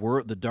about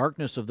the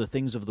darkness of the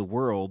things of the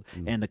world,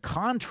 and the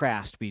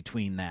contrast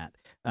between that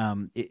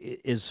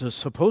is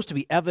supposed to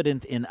be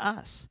evident in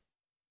us.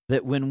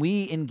 That when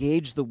we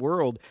engage the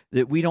world,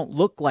 that we don't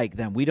look like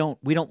them. We don't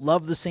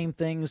love the same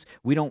things.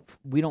 We don't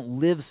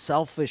live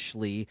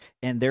selfishly,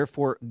 and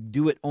therefore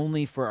do it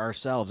only for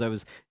ourselves. I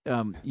was,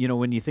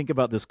 when you think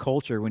about this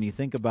culture, when you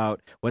think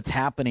about what's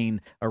happening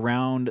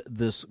around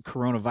this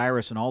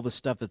coronavirus and all the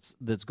stuff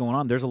that's going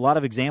on, there's a lot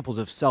of examples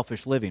of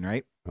selfish living,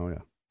 right? Oh yeah.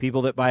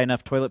 People that buy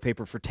enough toilet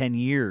paper for 10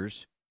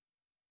 years,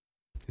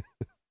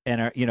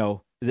 and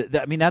are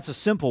that's a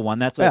simple one.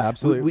 That's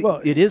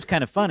absolutely. It is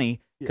kind of funny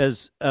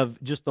because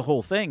of just the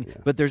whole thing. Yeah.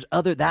 But there's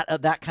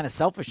that kind of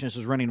selfishness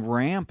is running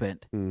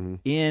rampant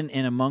in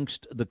and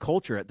amongst the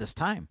culture at this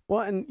time.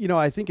 Well, and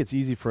I think it's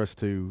easy for us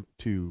to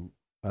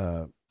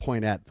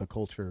point at the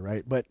culture,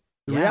 right? But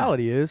the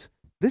reality is,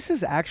 this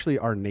is actually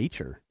our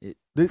nature.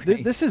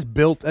 This is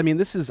built.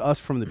 This is us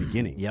from the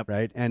beginning, yep.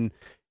 Right? And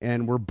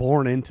we're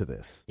born into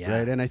this,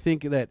 right? And I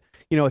think that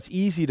it's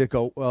easy to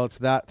go, well, it's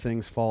that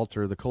thing's fault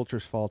or the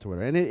culture's fault or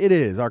whatever, and it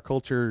is. Our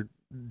culture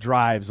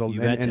drives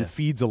and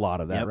feeds a lot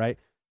of that, right?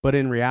 But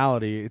in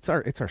reality, it's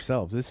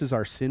ourselves. This is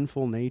our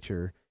sinful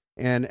nature.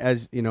 And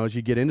as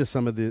you get into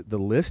some of the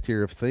list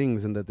here of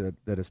things and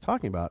that it's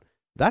talking about,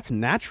 that's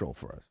natural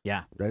for us.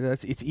 Yeah, right.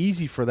 It's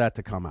easy for that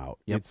to come out.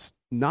 Yep. It's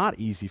not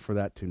easy for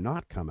that to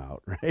not come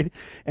out, right?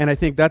 And I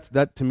think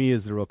that to me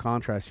is the real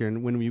contrast here.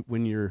 And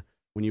when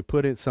you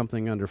put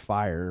something under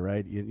fire,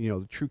 right?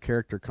 The true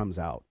character comes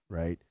out,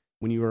 right?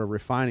 When you are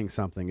refining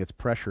something, it's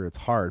pressure, it's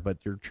hard, but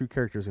your true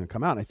character is going to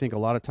come out. And I think a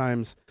lot of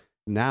times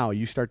now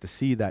you start to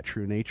see that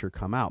true nature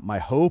come out. My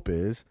hope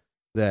is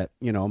that,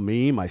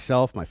 me,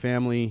 myself, my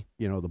family,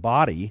 the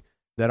body,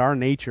 that our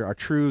nature, our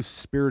true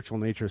spiritual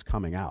nature is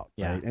coming out.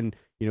 Yeah. Right? And,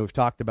 we've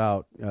talked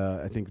about,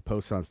 I think a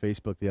post on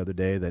Facebook the other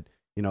day that,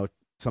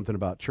 something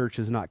about church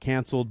is not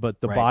canceled, but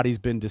the body's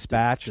been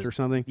dispatched or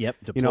something. Yep,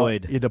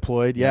 deployed.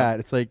 Deployed, yeah.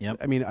 It's like, yep.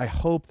 I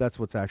hope that's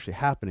what's actually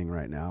happening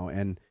right now.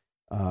 And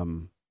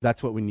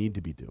that's what we need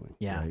to be doing.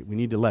 Yeah. Right? We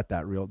need to let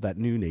that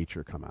new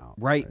nature come out.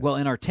 Right. Well,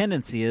 and our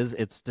tendency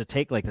it's to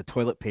take like the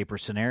toilet paper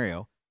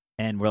scenario,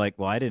 and we're like,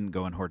 well, I didn't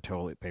go and hoard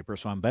toilet paper,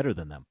 so I'm better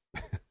than them.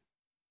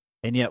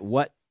 And yet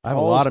what? I have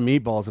a lot of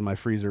meatballs in my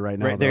freezer right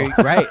now. Right, there,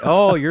 right.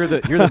 Oh, you're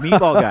the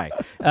meatball guy.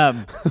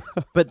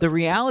 But the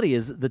reality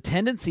is, the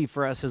tendency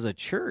for us as a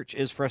church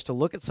is for us to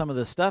look at some of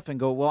this stuff and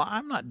go, well,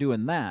 I'm not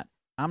doing that.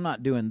 I'm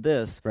not doing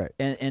this. Right.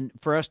 And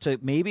for us to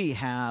maybe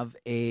have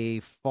a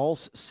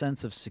false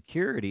sense of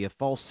security, a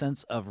false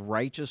sense of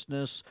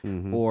righteousness,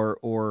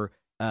 or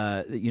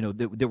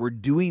that we're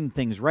doing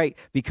things right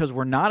because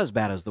we're not as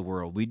bad as the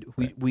world.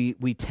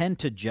 We tend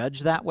to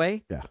judge that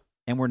way. Yeah.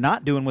 And we're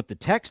not doing what the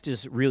text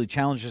is really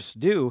challenging us to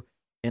do,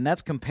 and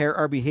that's compare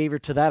our behavior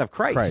to that of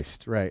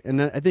Christ. Right.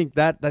 And I think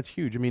that's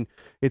huge.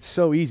 It's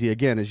so easy,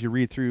 again, as you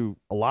read through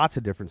lots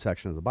of different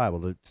sections of the Bible,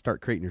 to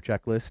start creating your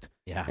checklist.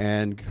 Yeah.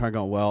 And kind of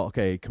going, well,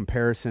 okay,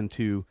 comparison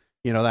to,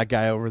 that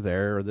guy over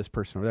there or this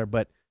person over there.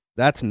 But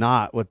That's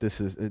not what this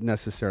is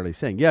necessarily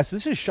saying. Yes,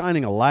 this is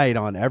shining a light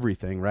on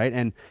everything, right?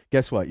 And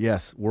guess what?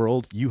 Yes,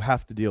 world, you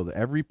have to deal with it.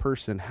 Every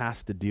person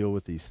has to deal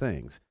with these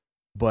things.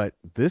 But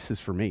this is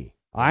for me.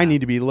 I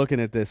need to be looking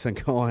at this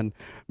and going,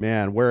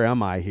 man, where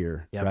am I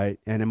here, right?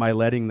 And am I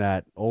letting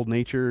that old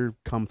nature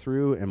come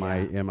through? Am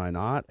I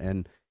not?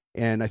 And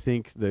I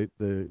think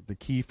the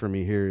key for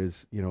me here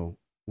is,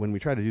 when we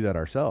try to do that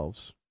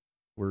ourselves,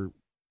 we're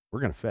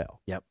going to fail.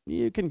 Yep.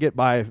 You can get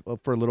by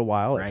for a little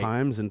while Right. at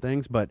times and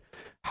things, but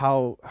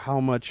how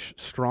much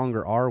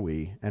stronger are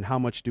we, and how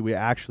much do we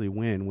actually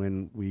win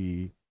when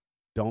we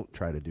don't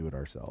try to do it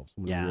ourselves,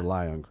 when we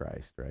rely on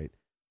Christ, right?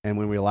 And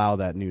when we allow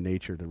that new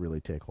nature to really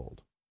take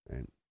hold.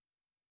 Right?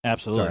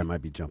 Absolutely. Sorry, I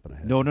might be jumping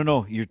ahead.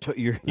 No.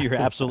 You're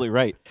absolutely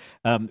right.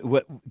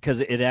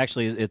 Because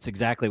it's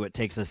exactly what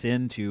takes us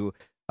into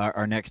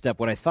our next step.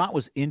 What I thought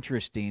was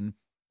interesting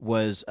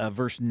was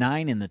verse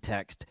 9 in the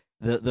text.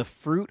 The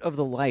fruit of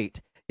the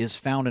light is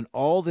found in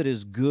all that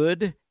is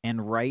good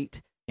and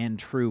right and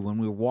true. When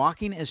we're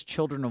walking as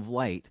children of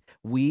light,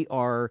 we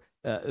are.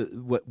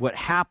 What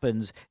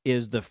happens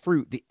is the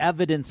fruit, the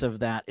evidence of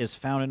that is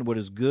found in what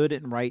is good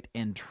and right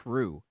and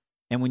true.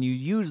 And when you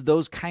use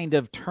those kind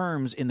of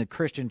terms in the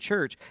Christian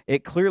church,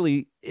 it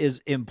clearly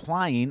is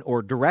implying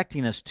or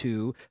directing us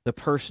to the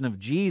person of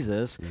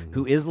Jesus,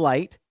 who is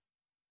light,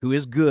 who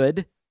is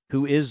good,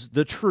 who is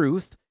the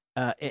truth.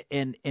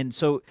 And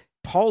so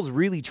Paul's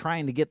really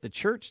trying to get the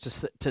church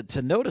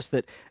to notice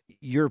that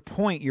your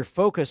point, your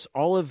focus,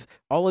 all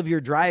of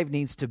your drive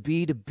needs to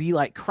be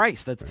like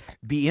Christ. That's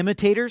be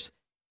imitators,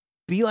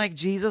 be like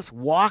Jesus,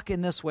 walk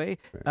in this way.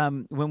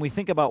 When we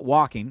think about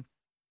walking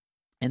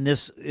in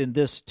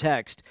this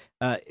text,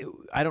 I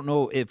don't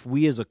know if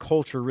we as a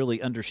culture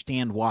really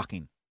understand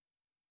walking,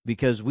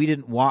 because we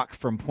don't walk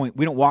from point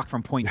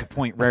to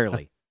point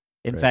rarely.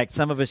 In fact,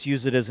 some of us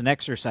use it as an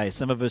exercise.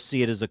 Some of us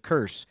see it as a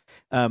curse.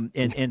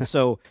 And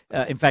so,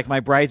 in fact, my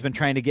bride's been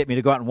trying to get me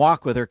to go out and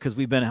walk with her because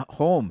we've been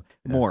home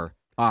more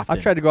often.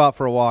 I've tried to go out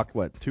for a walk,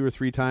 2 or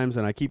 3 times,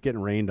 and I keep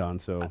getting rained on.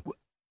 So,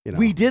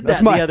 we did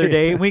that the other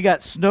day, and we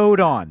got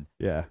snowed on.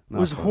 Yeah, it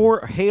was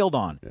hailed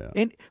on.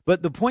 Yeah.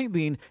 But the point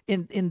being,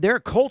 in their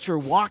culture,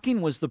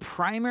 walking was the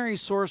primary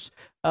source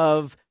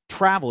of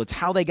travel. It's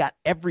how they got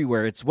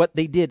everywhere. It's what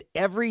they did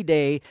every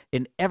day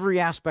in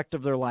every aspect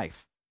of their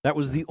life. That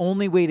was the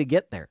only way to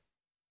get there.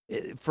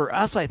 For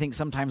us, I think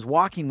sometimes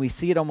walking, we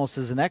see it almost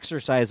as an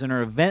exercise and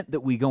an event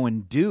that we go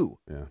and do.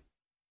 Yeah.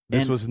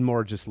 This was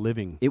more just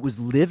living. It was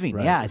living.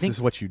 Right. Yeah. This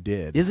is what you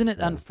did. Isn't it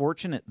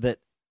unfortunate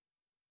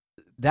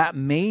that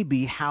may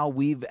be how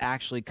we've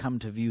actually come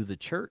to view the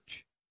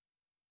church?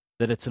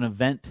 That it's an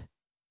event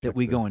that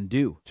we go and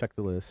do. Check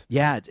the list.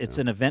 Yeah, it's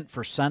an event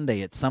for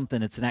Sunday. It's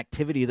something. It's an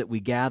activity that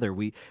we gather.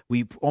 We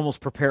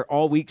almost prepare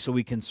all week so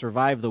we can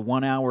survive the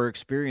 1 hour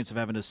experience of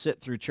having to sit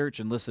through church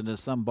and listen to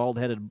some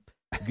bald-headed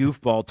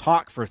goofball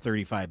talk for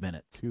 35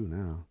 minutes. 2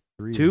 now.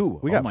 3. 2.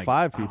 We got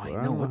 5 people.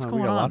 I know. What's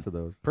going we got on? Lots of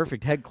those.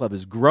 Perfect Head Club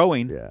is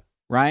growing. Yeah.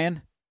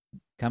 Ryan,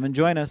 come and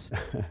join us.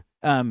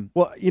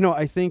 Well,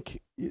 I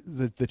think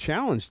the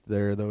challenge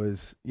there, though,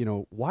 is,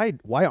 why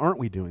aren't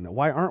we doing that?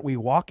 Why aren't we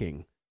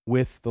walking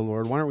with the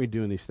Lord? Why aren't we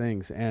doing these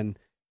things? And,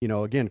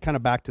 again, kind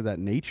of back to that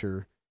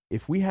nature,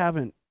 if we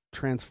haven't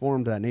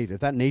transformed that nature,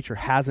 if that nature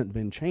hasn't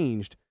been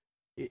changed,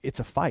 it's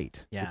a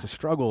fight. Yeah. It's a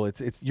struggle.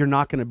 It's you're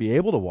not going to be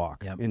able to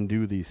walk and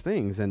do these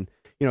things. And,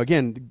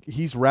 again,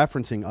 he's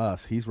referencing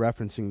us. He's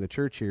referencing the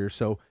church here.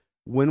 So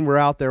when we're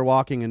out there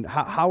walking, and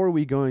how are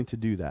we going to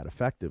do that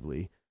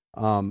effectively?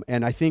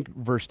 And I think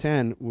verse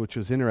 10, which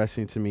was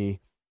interesting to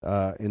me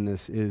in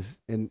this,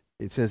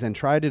 it says, and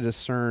try to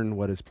discern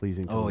what is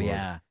pleasing to the Lord.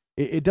 Yeah.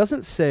 It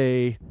doesn't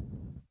say,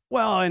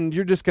 well, and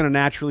you're just going to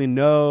naturally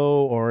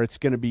know, or it's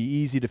going to be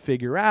easy to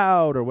figure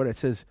out, or what. It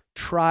says,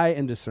 try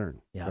and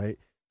discern, right?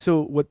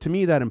 So what to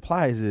me that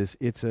implies is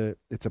it's a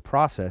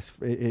process.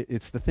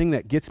 It's the thing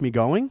that gets me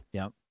going,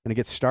 and it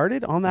gets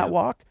started on that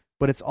walk,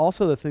 but it's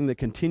also the thing that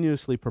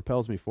continuously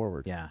propels me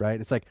forward, right?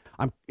 It's like,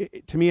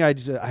 to me, I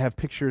have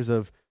pictures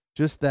of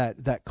just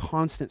that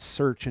constant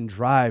search and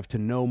drive to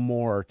know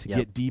more, to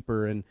get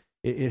deeper, and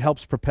it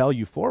helps propel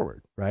you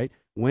forward, right?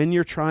 When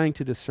you're trying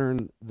to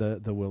discern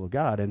the will of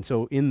God. And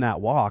so in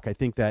that walk, I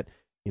think that,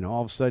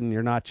 all of a sudden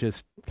you're not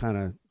just kind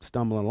of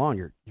stumbling along,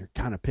 you're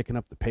kind of picking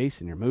up the pace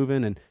and you're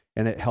moving,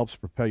 and it helps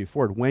propel you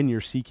forward when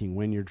you're seeking,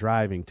 when you're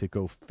driving to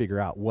go figure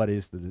out what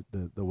is the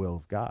will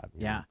of God.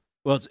 Yeah.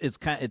 Well,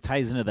 it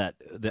ties into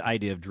the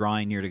idea of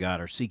drawing near to God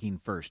or seeking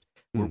first.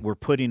 We're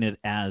putting it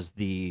as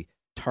the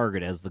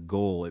target, as the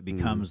goal. It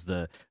becomes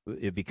the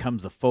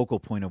focal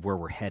point of where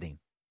we're heading.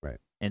 Right.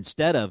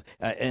 Instead of,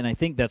 and I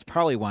think that's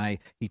probably why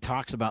he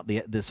talks about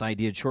this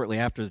idea shortly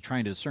after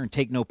trying to discern,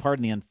 take no part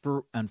in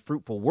the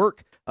unfruitful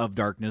work of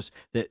darkness,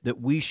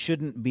 that we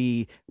shouldn't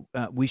be,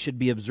 we should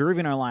be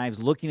observing our lives,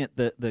 looking at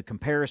the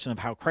comparison of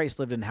how Christ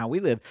lived and how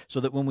we live, so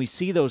that when we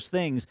see those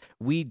things,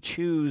 we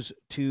choose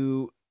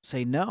to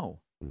say, no,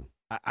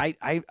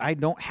 I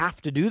don't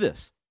have to do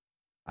this.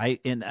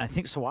 And I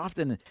think so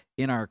often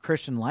in our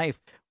Christian life,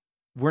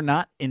 we're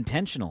not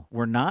intentional.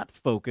 We're not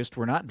focused.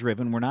 We're not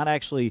driven. We're not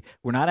actually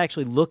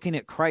looking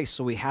at Christ.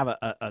 So we have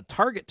a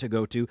target to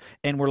go to,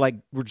 and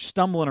we're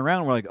stumbling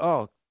around. We're like,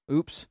 oh,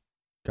 oops,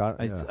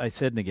 I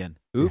sinned again.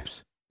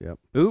 Oops, Yep.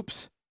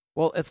 Oops.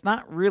 Well, it's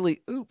not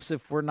really oops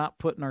if we're not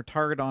putting our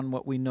target on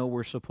what we know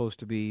we're supposed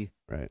to be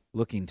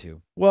looking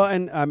to. Well,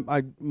 and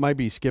I might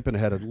be skipping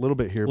ahead a little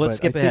bit here. Let's but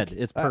skip ahead.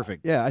 It's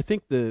perfect. I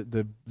think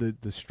the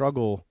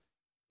struggle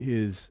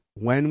is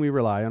when we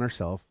rely on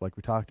ourselves, like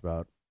we talked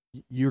about.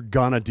 You're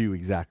gonna do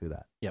exactly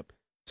that. Yep.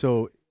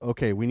 So,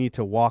 okay, we need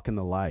to walk in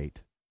the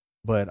light,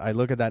 but I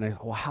look at that and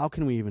well, how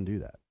can we even do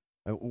that?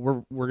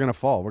 We're gonna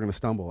fall. We're gonna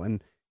stumble,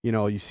 and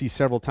you see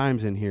several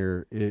times in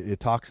here it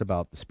talks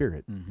about the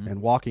Spirit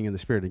and walking in the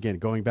Spirit. Again,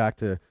 going back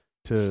to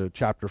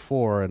chapter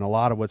 4, and a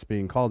lot of what's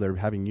being called there,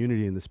 having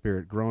unity in the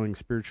Spirit, growing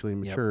spiritually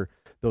mature.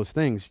 Yep. Those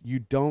things you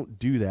don't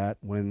do that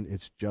when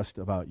it's just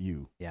about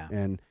you. Yeah.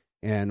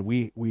 And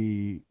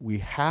we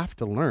have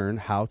to learn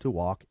how to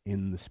walk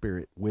in the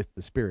Spirit, with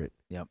the Spirit.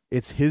 Yep.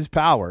 It's His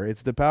power.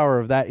 It's the power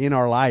of that in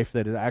our life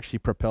that it actually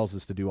propels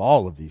us to do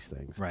all of these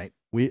things. Right.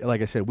 We,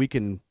 like I said, we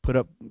can put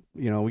up,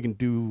 we can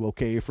do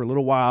okay for a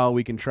little while.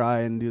 We can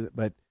try and do it,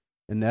 but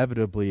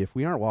inevitably, if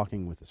we aren't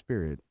walking with the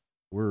Spirit,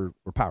 we're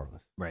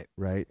powerless. Right.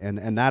 Right.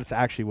 And that's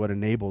actually what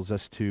enables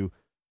us to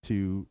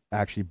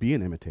actually be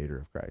an imitator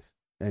of Christ.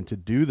 And to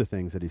do the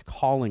things that He's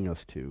calling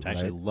us to. To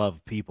actually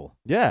love people.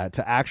 Yeah,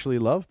 to actually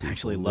love people. To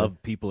actually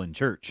love people in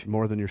church.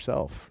 More than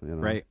yourself.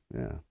 Right.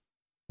 Yeah.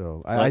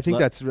 So I think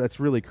that's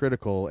really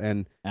critical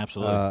and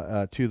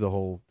absolutely to the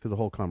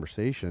whole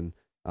conversation.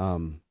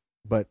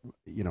 But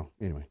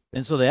anyway.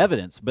 And so the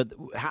evidence, but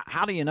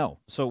how do you know?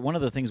 So one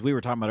of the things we were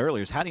talking about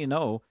earlier is how do you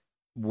know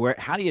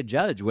how do you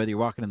judge whether you're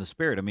walking in the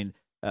Spirit? I mean,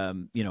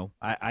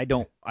 I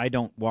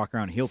don't walk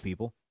around and heal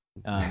people.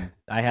 I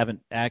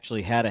haven't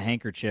actually had a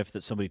handkerchief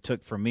that somebody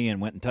took from me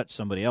and went and touched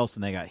somebody else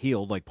and they got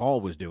healed like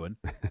Paul was doing.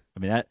 I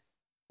mean, that,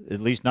 at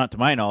least not to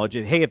my knowledge.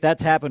 Hey, if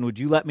that's happened, would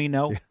you let me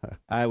know? Yeah.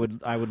 I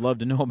would love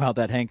to know about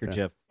that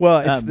handkerchief. Yeah.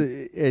 Well,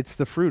 it's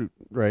the fruit,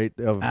 right?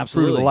 Of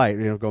absolutely. Fruit of the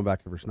light, going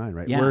back to verse 9,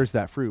 right? Yeah. Where is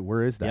that fruit?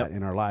 Where is that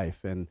in our life?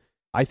 And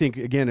I think,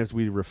 again, as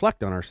we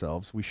reflect on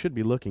ourselves, we should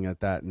be looking at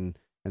that and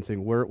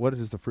saying, what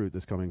is the fruit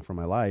that's coming from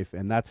my life?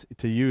 And that's,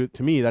 to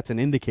me, that's an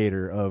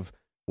indicator of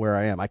where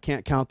I am. I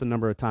can't count the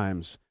number of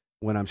times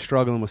when I'm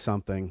struggling with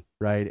something,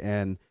 right?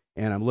 And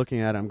I'm looking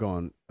at it, I'm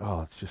going,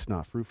 oh, it's just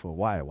not fruitful.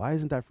 Why? Why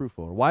isn't that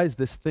fruitful? Or why is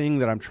this thing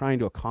that I'm trying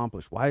to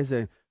accomplish? Why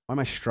am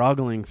I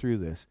struggling through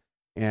this?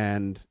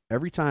 And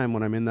every time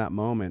when I'm in that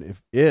moment,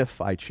 if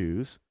I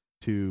choose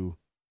to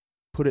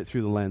put it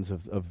through the lens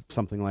of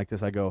something like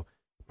this, I go,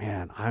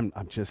 man, I'm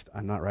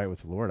not right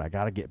with the Lord. I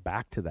got to get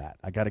back to that.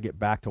 I got to get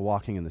back to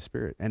walking in the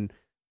Spirit. And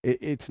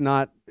it's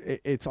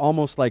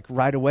almost like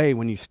right away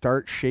when you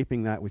start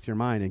shaping that with your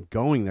mind and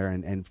going there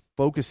and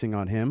focusing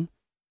on Him,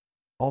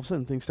 all of a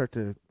sudden things start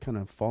to kind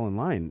of fall in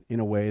line in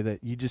a way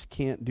that you just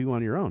can't do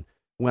on your own.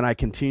 When I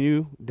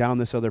continue down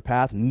this other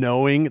path,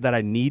 knowing that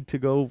I need to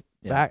go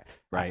back,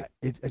 right.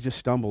 I just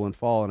stumble and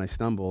fall and I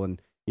stumble.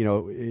 And,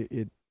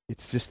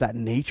 it's just that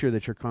nature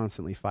that you're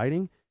constantly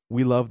fighting.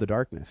 We love the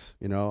darkness,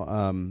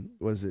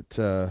 was it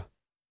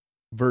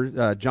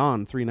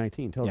John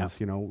 3:19 tells us,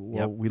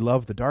 we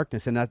love the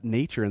darkness, and that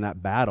nature and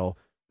that battle,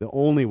 the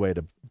only way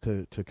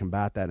to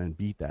combat that and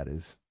beat that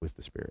is with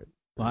the Spirit.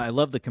 Well, I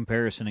love the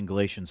comparison in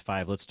Galatians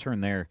 5. Let's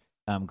turn there.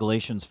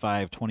 Galatians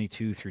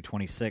 5:22 through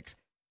 26,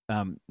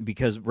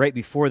 because right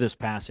before this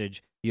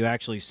passage, you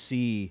actually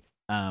see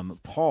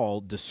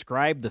Paul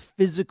describe the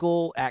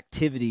physical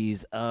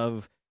activities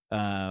of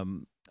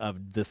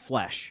the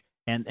flesh,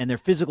 and their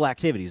physical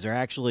activities are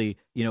actually,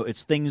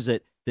 it's things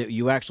that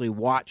you actually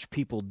watch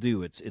people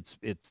do. It's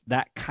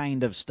that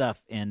kind of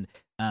stuff, and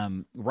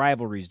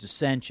rivalries,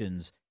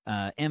 dissensions,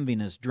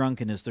 enviness,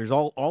 drunkenness. There's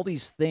all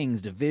these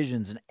things,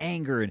 divisions and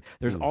anger, and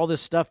there's all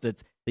this stuff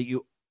that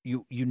you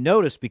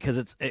notice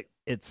because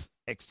it's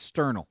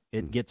external.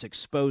 It gets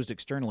exposed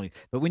externally.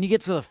 But when you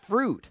get to the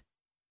fruit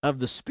of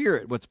the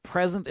Spirit, what's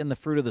present in the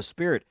fruit of the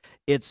Spirit,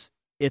 it's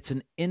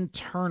an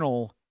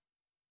internal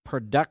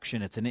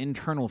production. It's an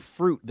internal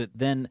fruit that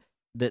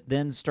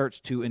then starts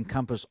to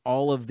encompass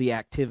all of the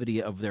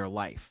activity of their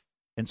life.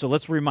 And so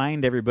let's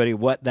remind everybody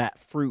what that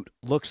fruit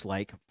looks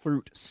like.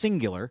 Fruit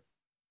singular,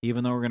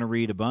 even though we're going to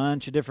read a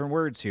bunch of different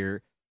words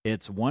here,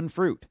 it's one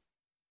fruit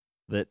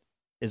that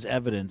is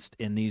evidenced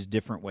in these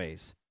different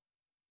ways.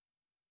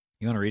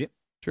 You want to read it?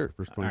 Sure,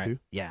 verse 22. Right.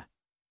 Yeah.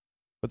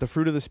 But the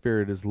fruit of the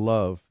Spirit is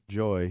love,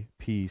 joy,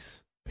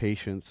 peace,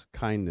 patience,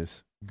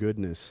 kindness,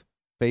 goodness,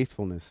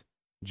 faithfulness,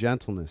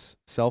 gentleness,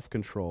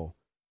 self-control.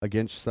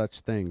 Against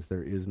such things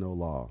there is no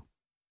law.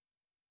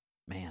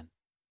 Man,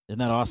 isn't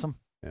that awesome?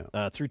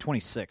 Yeah. Through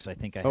 26, I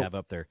think I have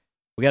up there.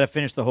 We got to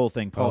finish the whole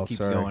thing. Paul keeps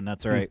going.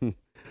 That's all right.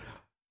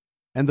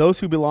 And those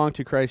who belong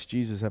to Christ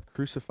Jesus have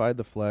crucified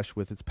the flesh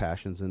with its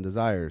passions and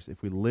desires.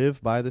 If we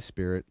live by the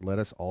Spirit, let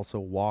us also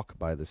walk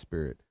by the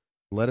Spirit.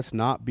 Let us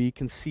not be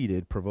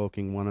conceited,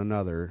 provoking one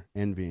another,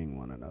 envying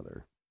one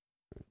another.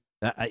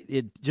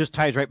 It just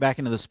ties right back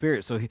into the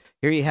Spirit. So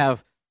here you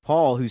have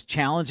Paul, who's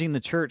challenging the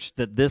church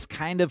that this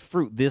kind of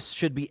fruit, this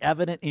should be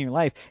evident in your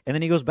life. And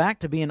then he goes back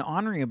to being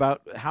honoring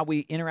about how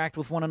we interact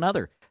with one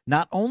another,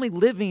 not only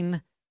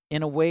living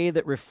in a way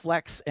that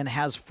reflects and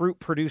has fruit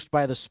produced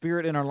by the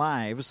Spirit in our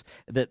lives,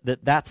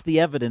 that's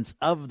the evidence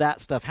of that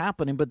stuff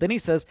happening. But then he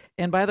says,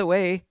 and by the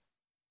way,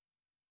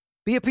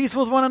 be at peace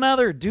with one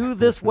another. Do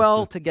this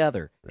well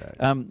together,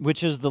 right.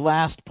 Which is the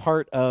last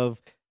part of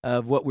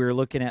what we're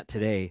looking at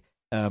today.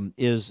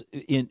 Is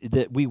in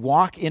that we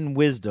walk in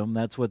wisdom.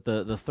 That's what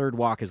the third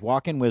walk is.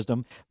 Walk in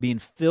wisdom, being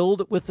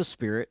filled with the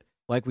Spirit,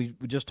 like we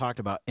just talked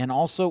about, and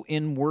also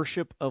in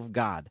worship of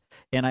God.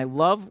 And I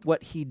love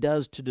what he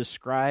does to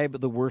describe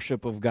the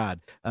worship of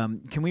God.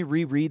 Can we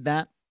reread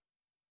that?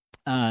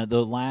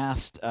 The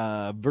last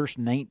verse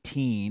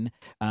 19.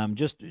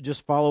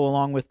 Just follow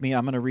along with me.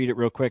 I'm going to read it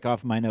real quick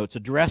off my notes.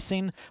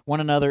 Addressing one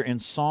another in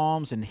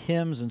psalms and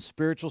hymns and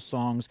spiritual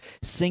songs,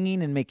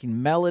 singing and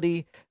making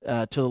melody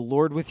to the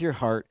Lord with your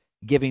heart,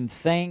 giving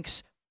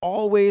thanks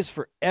always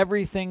for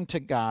everything to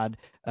God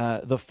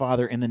the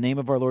Father in the name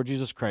of our Lord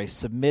Jesus Christ,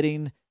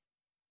 submitting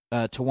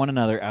to one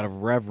another out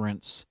of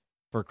reverence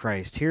for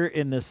Christ. Here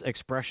in this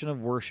expression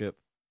of worship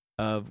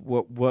of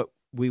what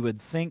we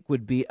would think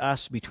would be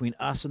us, between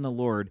us and the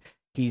Lord,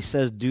 he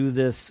says, do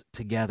this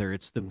together.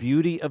 It's the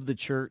beauty of the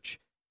church.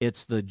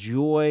 It's the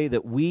joy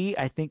that we,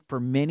 I think, for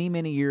many,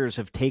 many years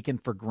have taken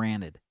for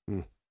granted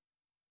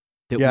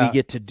that we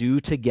get to do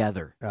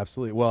together.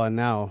 Absolutely. Well, and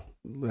now,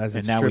 as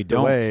it's stripped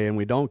away and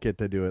we don't get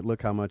to do it,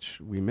 look how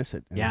much we miss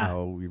it and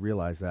how we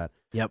realize that.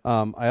 Yep.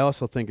 I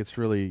also think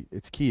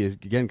it's key,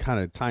 again, kind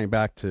of tying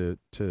back to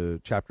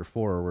chapter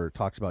 4, where it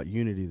talks about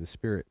unity of the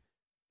Spirit.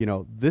 You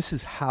know, this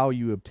is how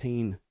you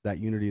obtain that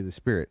unity of the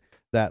Spirit.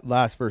 That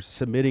last verse,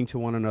 submitting to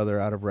one another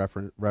out of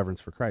reverence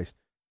for Christ.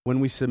 When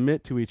we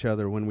submit to each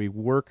other, when we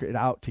work it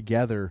out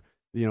together,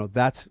 you know,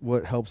 that's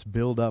what helps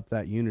build up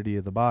that unity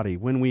of the body.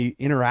 When we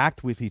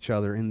interact with each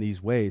other in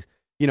these ways,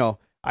 you know,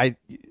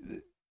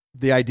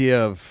 the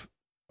idea of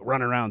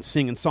running around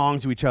singing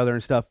songs to each other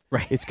and stuff,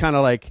 right. It's kind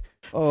of like,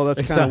 oh,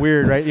 that's kind of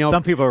weird, right? You know,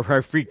 some people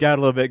are freaked out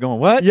a little bit going,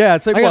 what? Yeah,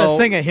 it's like, I got to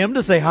sing a hymn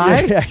to say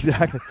hi? Yeah,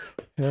 exactly.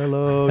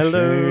 Hello.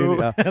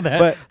 Yeah.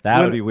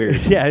 that would be weird.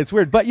 Yeah, it's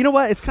weird. But you know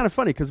what? It's kind of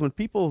funny because when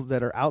people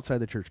that are outside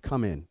the church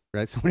come in,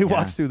 right? Somebody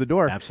walks through the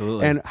door.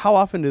 Absolutely. And how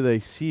often do they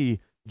see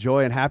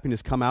joy and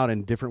happiness come out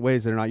in different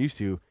ways they're not used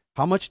to?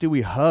 How much do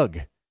we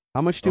hug?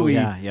 How much do we,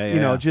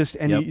 just,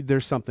 and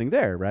there's something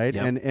there, right?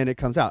 Yep. And it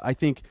comes out. I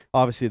think,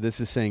 obviously,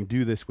 this is saying,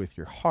 do this with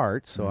your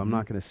heart, so I'm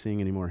not going to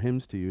sing any more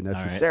hymns to you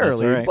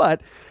necessarily, all right.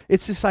 But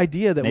it's this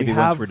idea that maybe we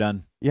have. Once we're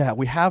done. Yeah,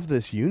 we have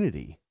this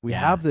unity. We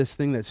have this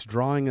thing that's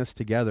drawing us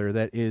together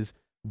that is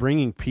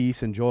bringing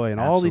peace and joy and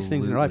all these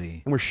things in our life,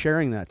 and we're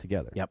sharing that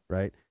together,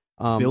 right?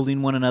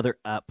 Building one another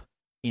up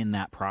in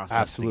that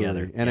process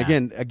together. And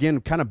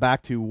again, kind of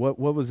back to what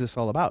was this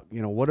all about?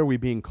 You know, what are we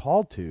being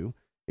called to?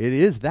 It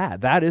is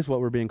that. That is what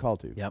we're being called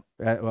to. Yep.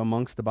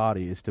 Amongst the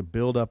body, is to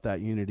build up that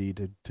unity,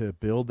 to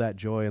build that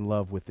joy and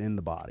love within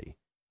the body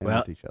and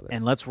with each other.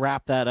 And let's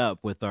wrap that up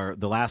with the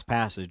last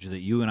passage that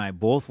you and I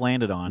both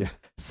landed on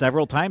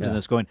several times in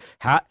this. Going,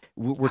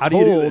 we're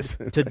told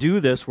to do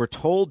this. We're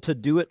told to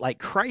do it like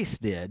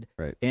Christ did.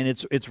 Right. And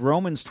it's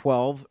Romans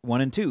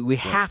 12:1-2. We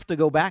have to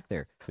go back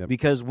there. Yep.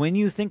 Because when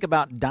you think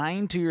about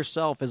dying to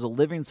yourself as a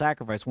living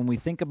sacrifice, when we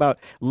think about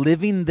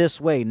living this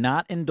way,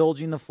 not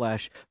indulging the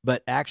flesh,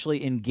 but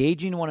actually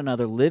engaging one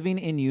another, living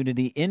in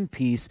unity, in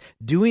peace,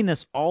 doing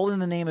this all in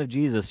the name of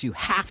Jesus, you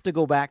have to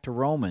go back to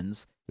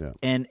Romans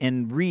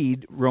and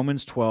read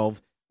Romans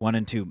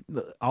 12:1-2.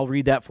 I'll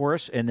read that for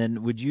us, and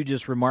then would you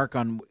just remark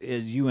on,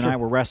 as you and I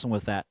were wrestling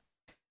with that.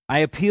 I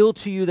appeal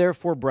to you,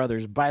 therefore,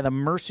 brothers, by the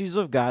mercies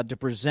of God, to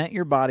present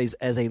your bodies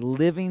as a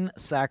living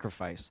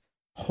sacrifice,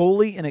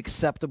 holy and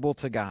acceptable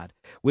to God,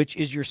 which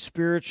is your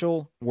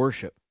spiritual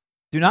worship.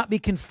 Do not be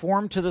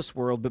conformed to this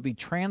world, but be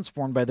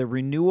transformed by the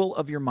renewal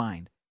of your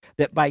mind,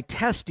 that by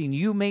testing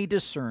you may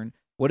discern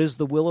what is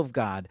the will of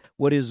God,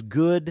 what is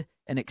good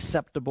and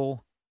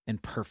acceptable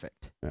and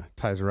perfect. Yeah,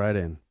 ties right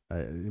in.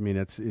 I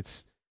mean,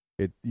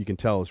 you can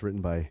tell it's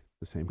written by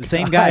the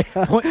same guy.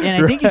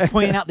 And I think he's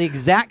pointing out the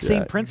exact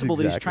same principle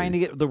that he's trying to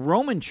get the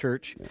Roman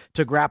church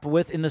to grapple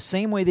with in the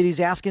same way that he's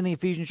asking the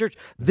Ephesian church.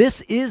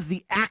 This is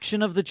the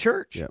action of the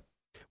church. Yeah.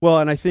 Well,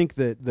 and I think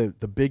that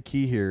the big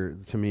key here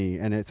to me,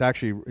 and it's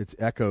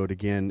echoed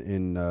again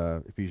in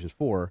Ephesians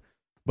 4,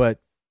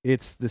 but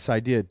it's this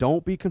idea,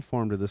 don't be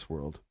conformed to this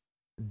world.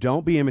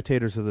 Don't be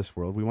imitators of this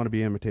world. We want to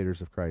be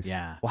imitators of Christ.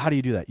 Yeah. Well, how do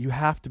you do that? You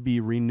have to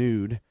be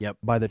renewed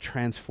by the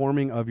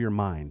transforming of your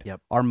mind. Yep.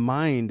 Our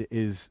mind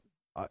is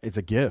it's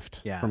a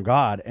gift from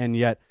God, and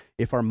yet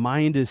if our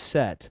mind is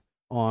set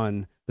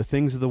on the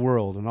things of the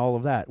world and all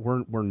of that,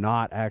 we're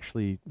not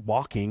actually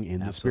walking in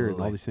the Spirit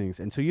and all these things.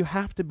 And so you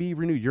have to be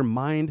renewed. Your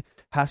mind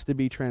has to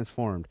be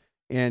transformed.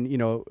 And, you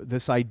know,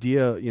 this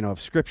idea, you know, of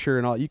Scripture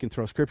and all, you can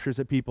throw Scriptures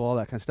at people, all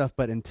that kind of stuff,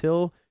 but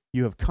until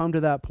you have come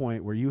to that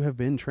point where you have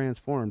been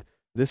transformed,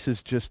 this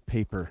is just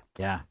paper.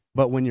 Yeah.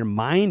 But when your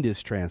mind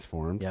is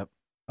transformed,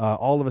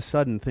 all of a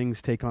sudden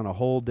things take on a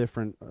whole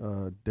different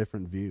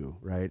view,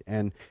 right?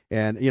 And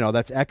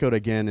that's echoed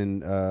again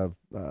in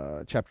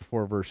chapter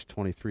 4, verse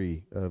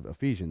 23 of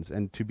Ephesians,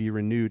 and to be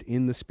renewed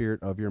in the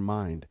spirit of your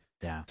mind.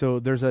 Yeah. So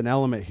there's an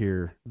element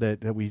here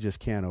that we just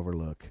can't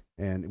overlook,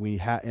 and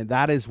and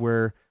that is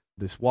where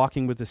this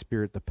walking with the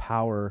Spirit, the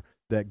power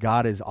that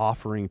God is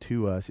offering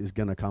to us, is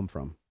going to come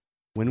from.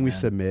 When we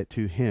submit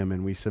to Him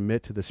and we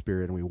submit to the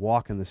Spirit and we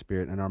walk in the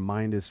Spirit and our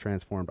mind is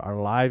transformed, our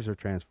lives are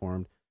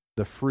transformed,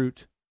 the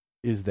fruit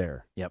is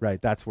there,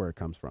 right? That's where it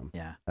comes from.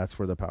 Yeah. That's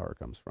where the power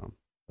comes from.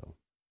 So.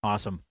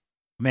 Awesome.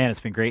 Man, it's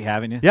been great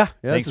having you. Yeah.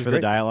 Thanks for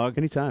the dialogue.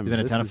 Anytime. It's been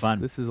a ton of fun.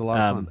 This is a lot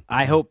of fun.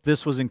 I hope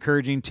this was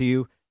encouraging to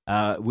you.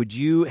 Would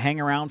you hang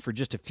around for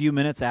just a few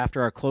minutes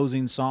after our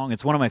closing song?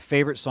 It's one of my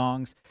favorite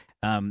songs,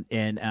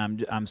 and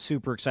I'm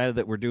super excited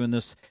that we're doing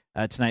this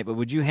tonight. But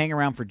would you hang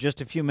around for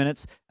just a few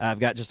minutes? I've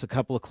got just a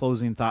couple of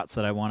closing thoughts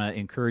that I want to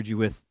encourage you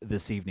with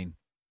this evening.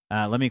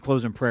 Let me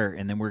close in prayer,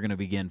 and then we're going to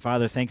begin.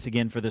 Father, thanks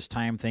again for this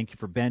time. Thank you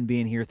for Ben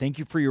being here. Thank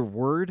you for your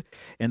word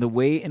and the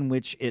way in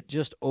which it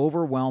just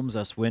overwhelms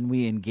us when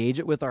we engage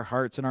it with our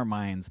hearts and our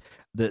minds.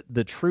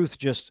 The truth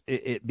just,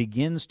 it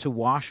begins to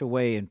wash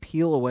away and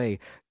peel away.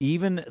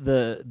 Even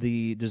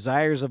the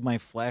desires of my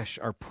flesh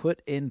are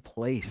put in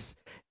place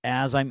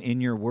as I'm in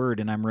your word,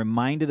 and I'm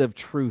reminded of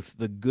truth,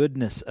 the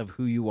goodness of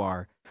who you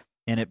are,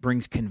 and it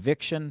brings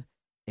conviction.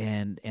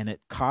 And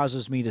it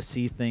causes me to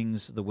see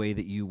things the way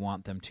that you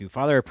want them to.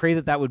 Father, I pray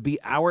that would be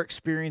our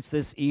experience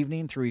this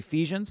evening through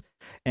Ephesians.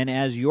 And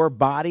as your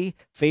body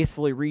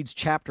faithfully reads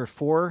chapter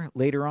 4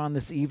 later on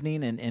this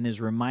evening and is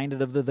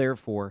reminded of the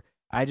therefore,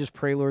 I just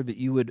pray, Lord, that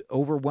you would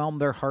overwhelm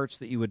their hearts,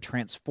 that you would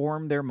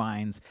transform their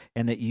minds,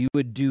 and that you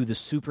would do the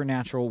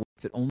supernatural work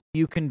that only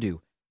you can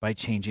do by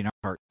changing our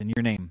hearts. In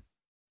your name,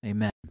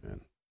 amen.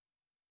 Amen.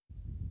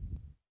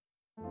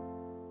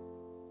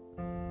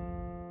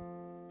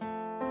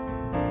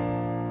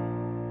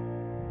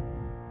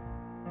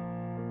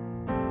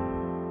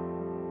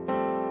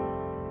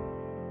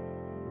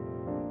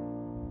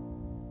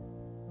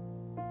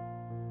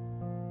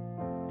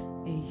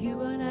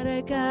 You are not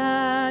a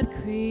God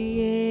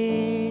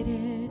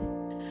created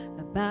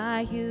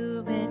by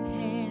human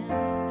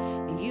hands.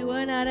 You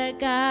are not a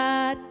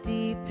God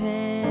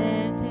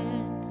dependent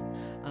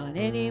on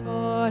any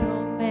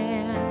mortal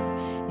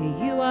man.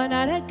 You are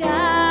not a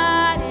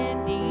God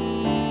in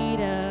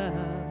need of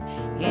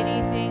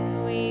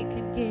anything we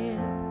can give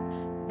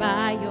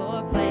by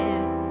your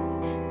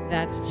plan.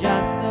 That's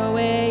just the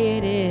way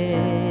it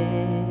is.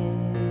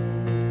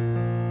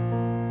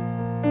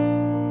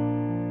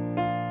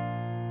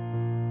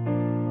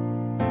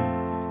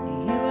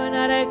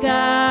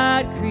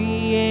 God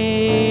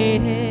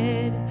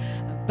created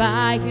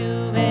by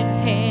human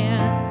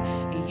hands.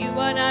 You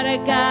are not a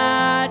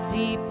God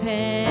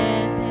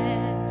dependent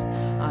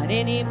on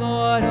any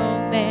mortal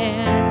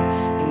man.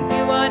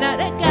 You are not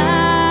a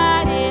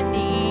God in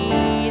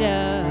need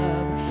of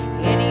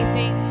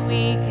anything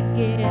we can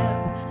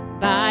give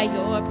by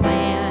your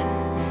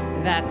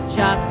plan. That's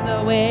just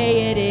the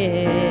way it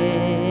is.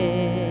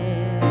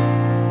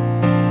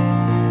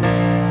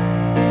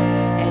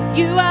 And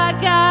you are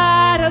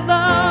God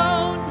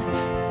alone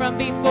from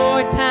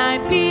before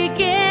time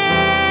began.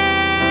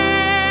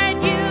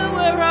 You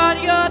were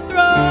on your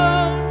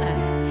throne,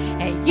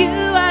 and you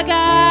are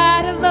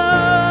God alone.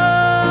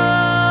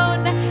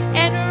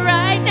 And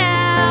right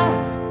now,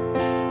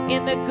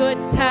 in the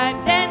good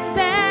times and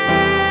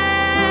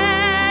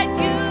bad,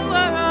 you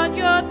are on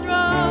your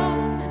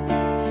throne,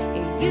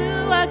 and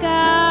you are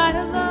God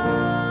alone.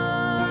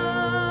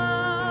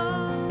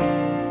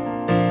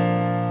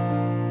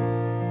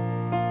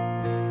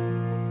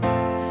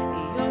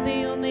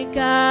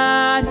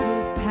 God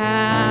whose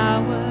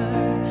power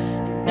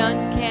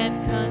none can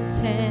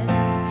contend.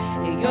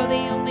 You're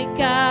the only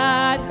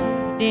God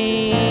whose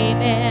name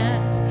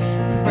and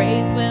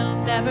praise will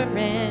never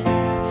end.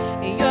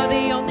 You're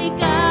the only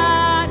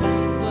God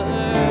who's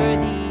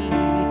worthy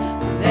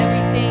of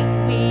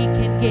everything we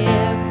can give.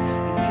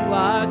 You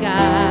are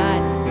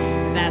God.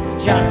 That's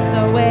just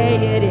the way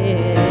it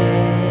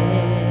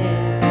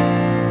is.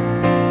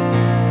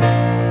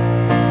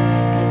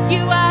 And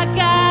you are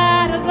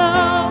God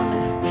alone.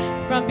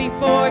 From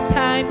before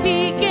time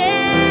began,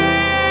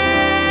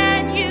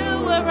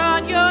 you were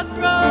on your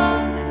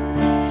throne,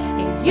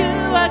 and you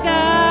are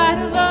God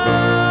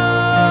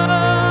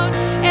alone.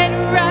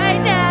 And right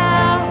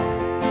now,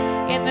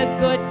 in the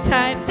good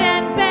times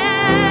and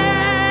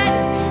bad,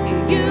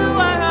 you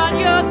are on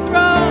your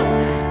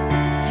throne,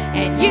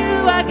 and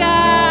you are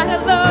God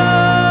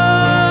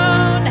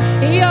alone.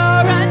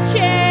 You're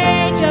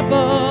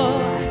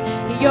unchangeable,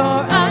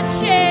 you're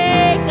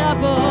unshakable,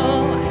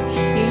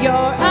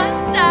 you're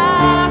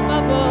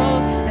unstoppable.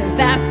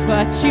 That's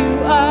what you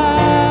are.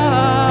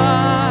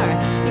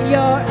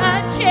 You're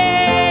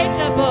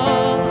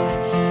unchangeable,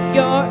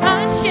 you're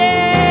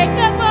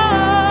unshakable,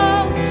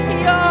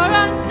 you're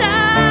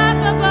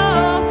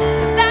unstoppable.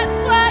 That's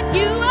what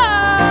you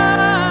are.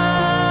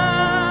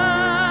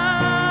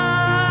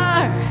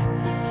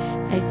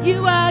 And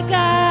you are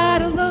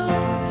God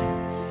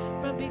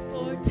alone from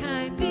before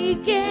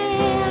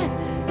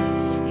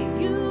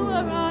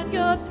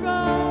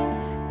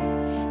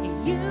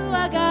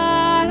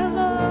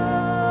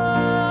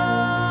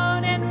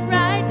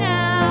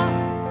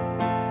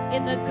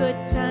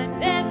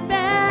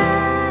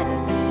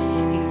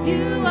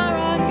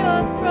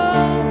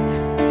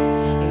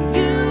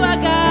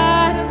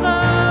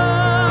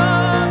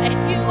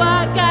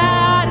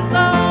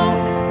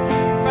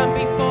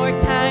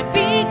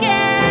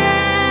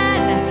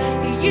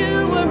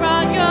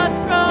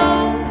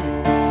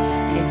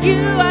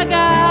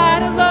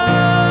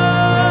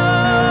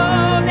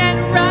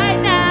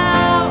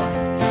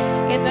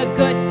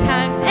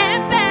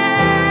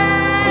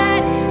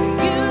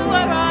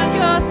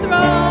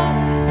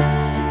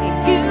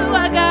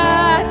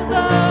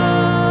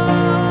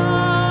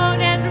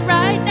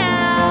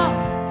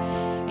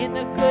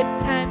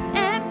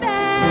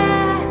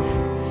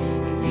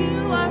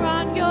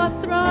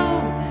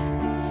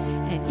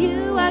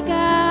You are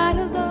God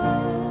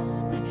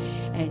alone,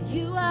 and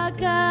you are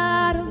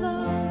God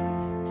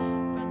alone.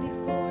 From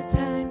before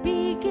time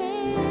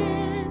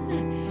began,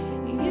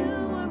 you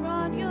were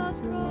on your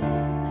throne,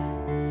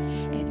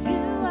 and you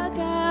are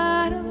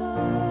God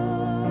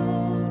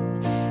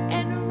alone.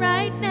 And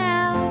right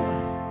now,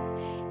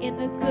 in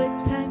the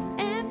good times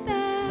and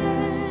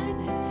bad,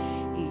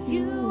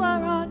 you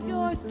are on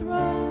your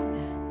throne,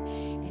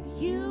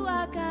 and you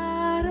are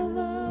God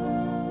alone.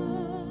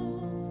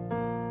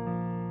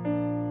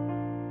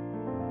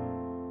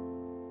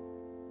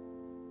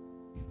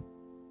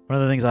 One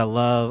of the things I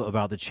love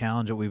about the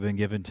challenge that we've been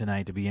given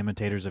tonight to be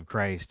imitators of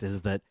Christ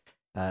is that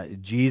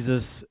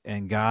Jesus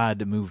and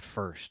God moved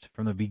first.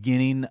 From the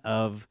beginning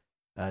of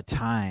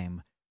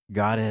time,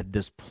 God had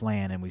this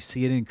plan, and we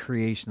see it in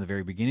creation, the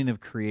very beginning of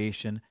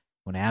creation,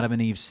 when Adam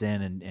and Eve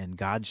sin, and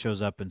God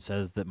shows up and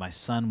says that my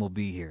son will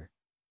be here,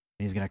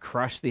 and he's going to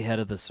crush the head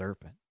of the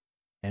serpent.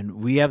 And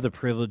we have the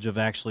privilege of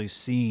actually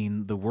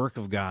seeing the work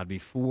of God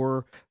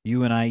before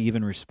you and I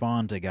even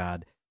respond to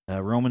God.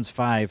 Romans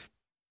 5,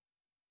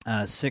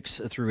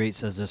 6 through 8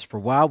 says this, "For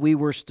while we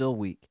were still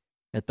weak,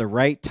 at the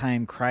right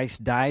time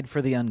Christ died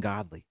for the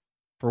ungodly.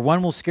 For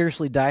one will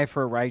scarcely die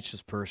for a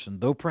righteous person,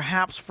 though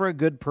perhaps for a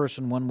good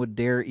person one would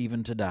dare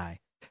even to die.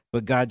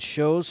 But God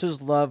shows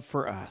his love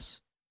for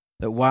us,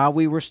 that while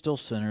we were still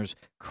sinners,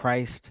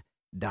 Christ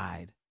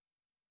died."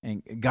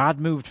 And God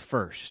moved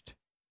first.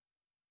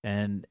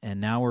 And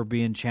now we're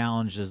being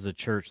challenged as the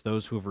church,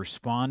 those who have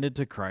responded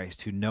to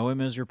Christ, who know him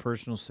as your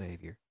personal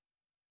Savior,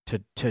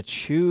 to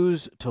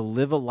choose to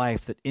live a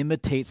life that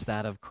imitates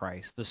that of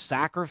Christ, the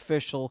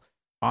sacrificial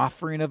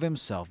offering of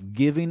himself,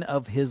 giving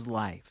of his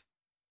life,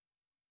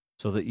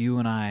 so that you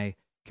and I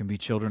can be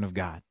children of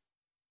God,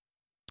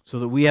 so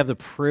that we have the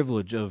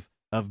privilege of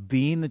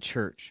being the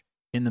church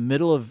in the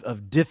middle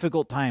of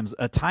difficult times,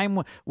 a time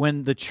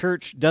when the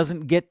church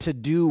doesn't get to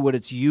do what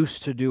it's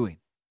used to doing.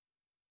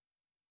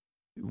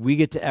 We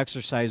get to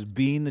exercise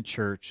being the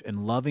church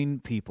and loving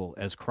people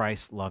as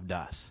Christ loved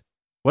us.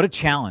 What a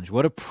challenge,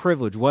 what a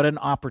privilege, what an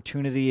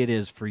opportunity it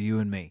is for you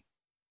and me.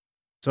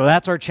 So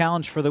that's our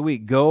challenge for the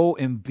week. Go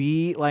and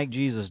be like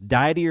Jesus.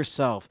 Die to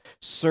yourself.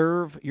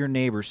 Serve your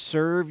neighbor.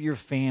 Serve your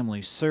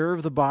family.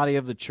 Serve the body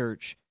of the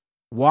church.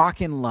 Walk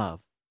in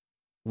love.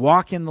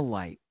 Walk in the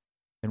light.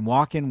 And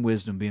walk in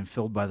wisdom, being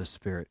filled by the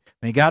Spirit.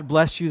 May God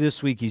bless you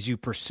this week as you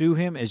pursue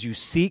him, as you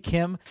seek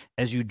him,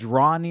 as you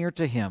draw near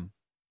to him,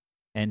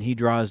 and he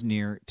draws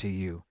near to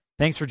you.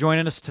 Thanks for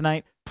joining us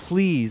tonight.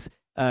 Please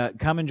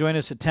come and join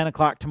us at 10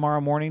 o'clock tomorrow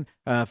morning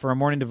for a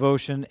morning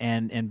devotion,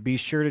 and be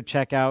sure to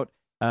check out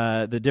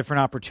the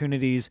different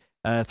opportunities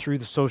through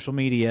the social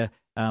media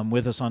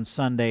with us on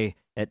Sunday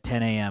at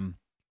 10 a.m.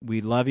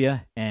 We love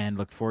you and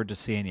look forward to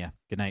seeing you.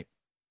 Good night.